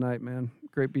going home tonight, man.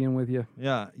 Great being with you.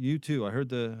 Yeah, you too. I heard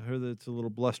that it's a little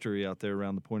blustery out there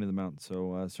around the point of the mountain,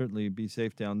 so certainly be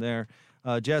safe down there.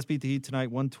 Jazz beat the Heat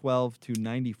tonight,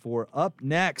 112-94. Up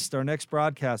next, our next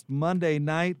broadcast, Monday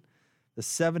night, the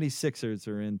 76ers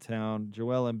are in town.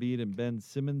 Joel Embiid and Ben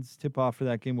Simmons. Tip-off for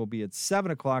that game will be at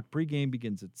 7 o'clock. Pre-game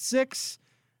begins at 6,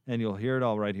 and you'll hear it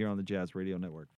all right here on the Jazz Radio Network.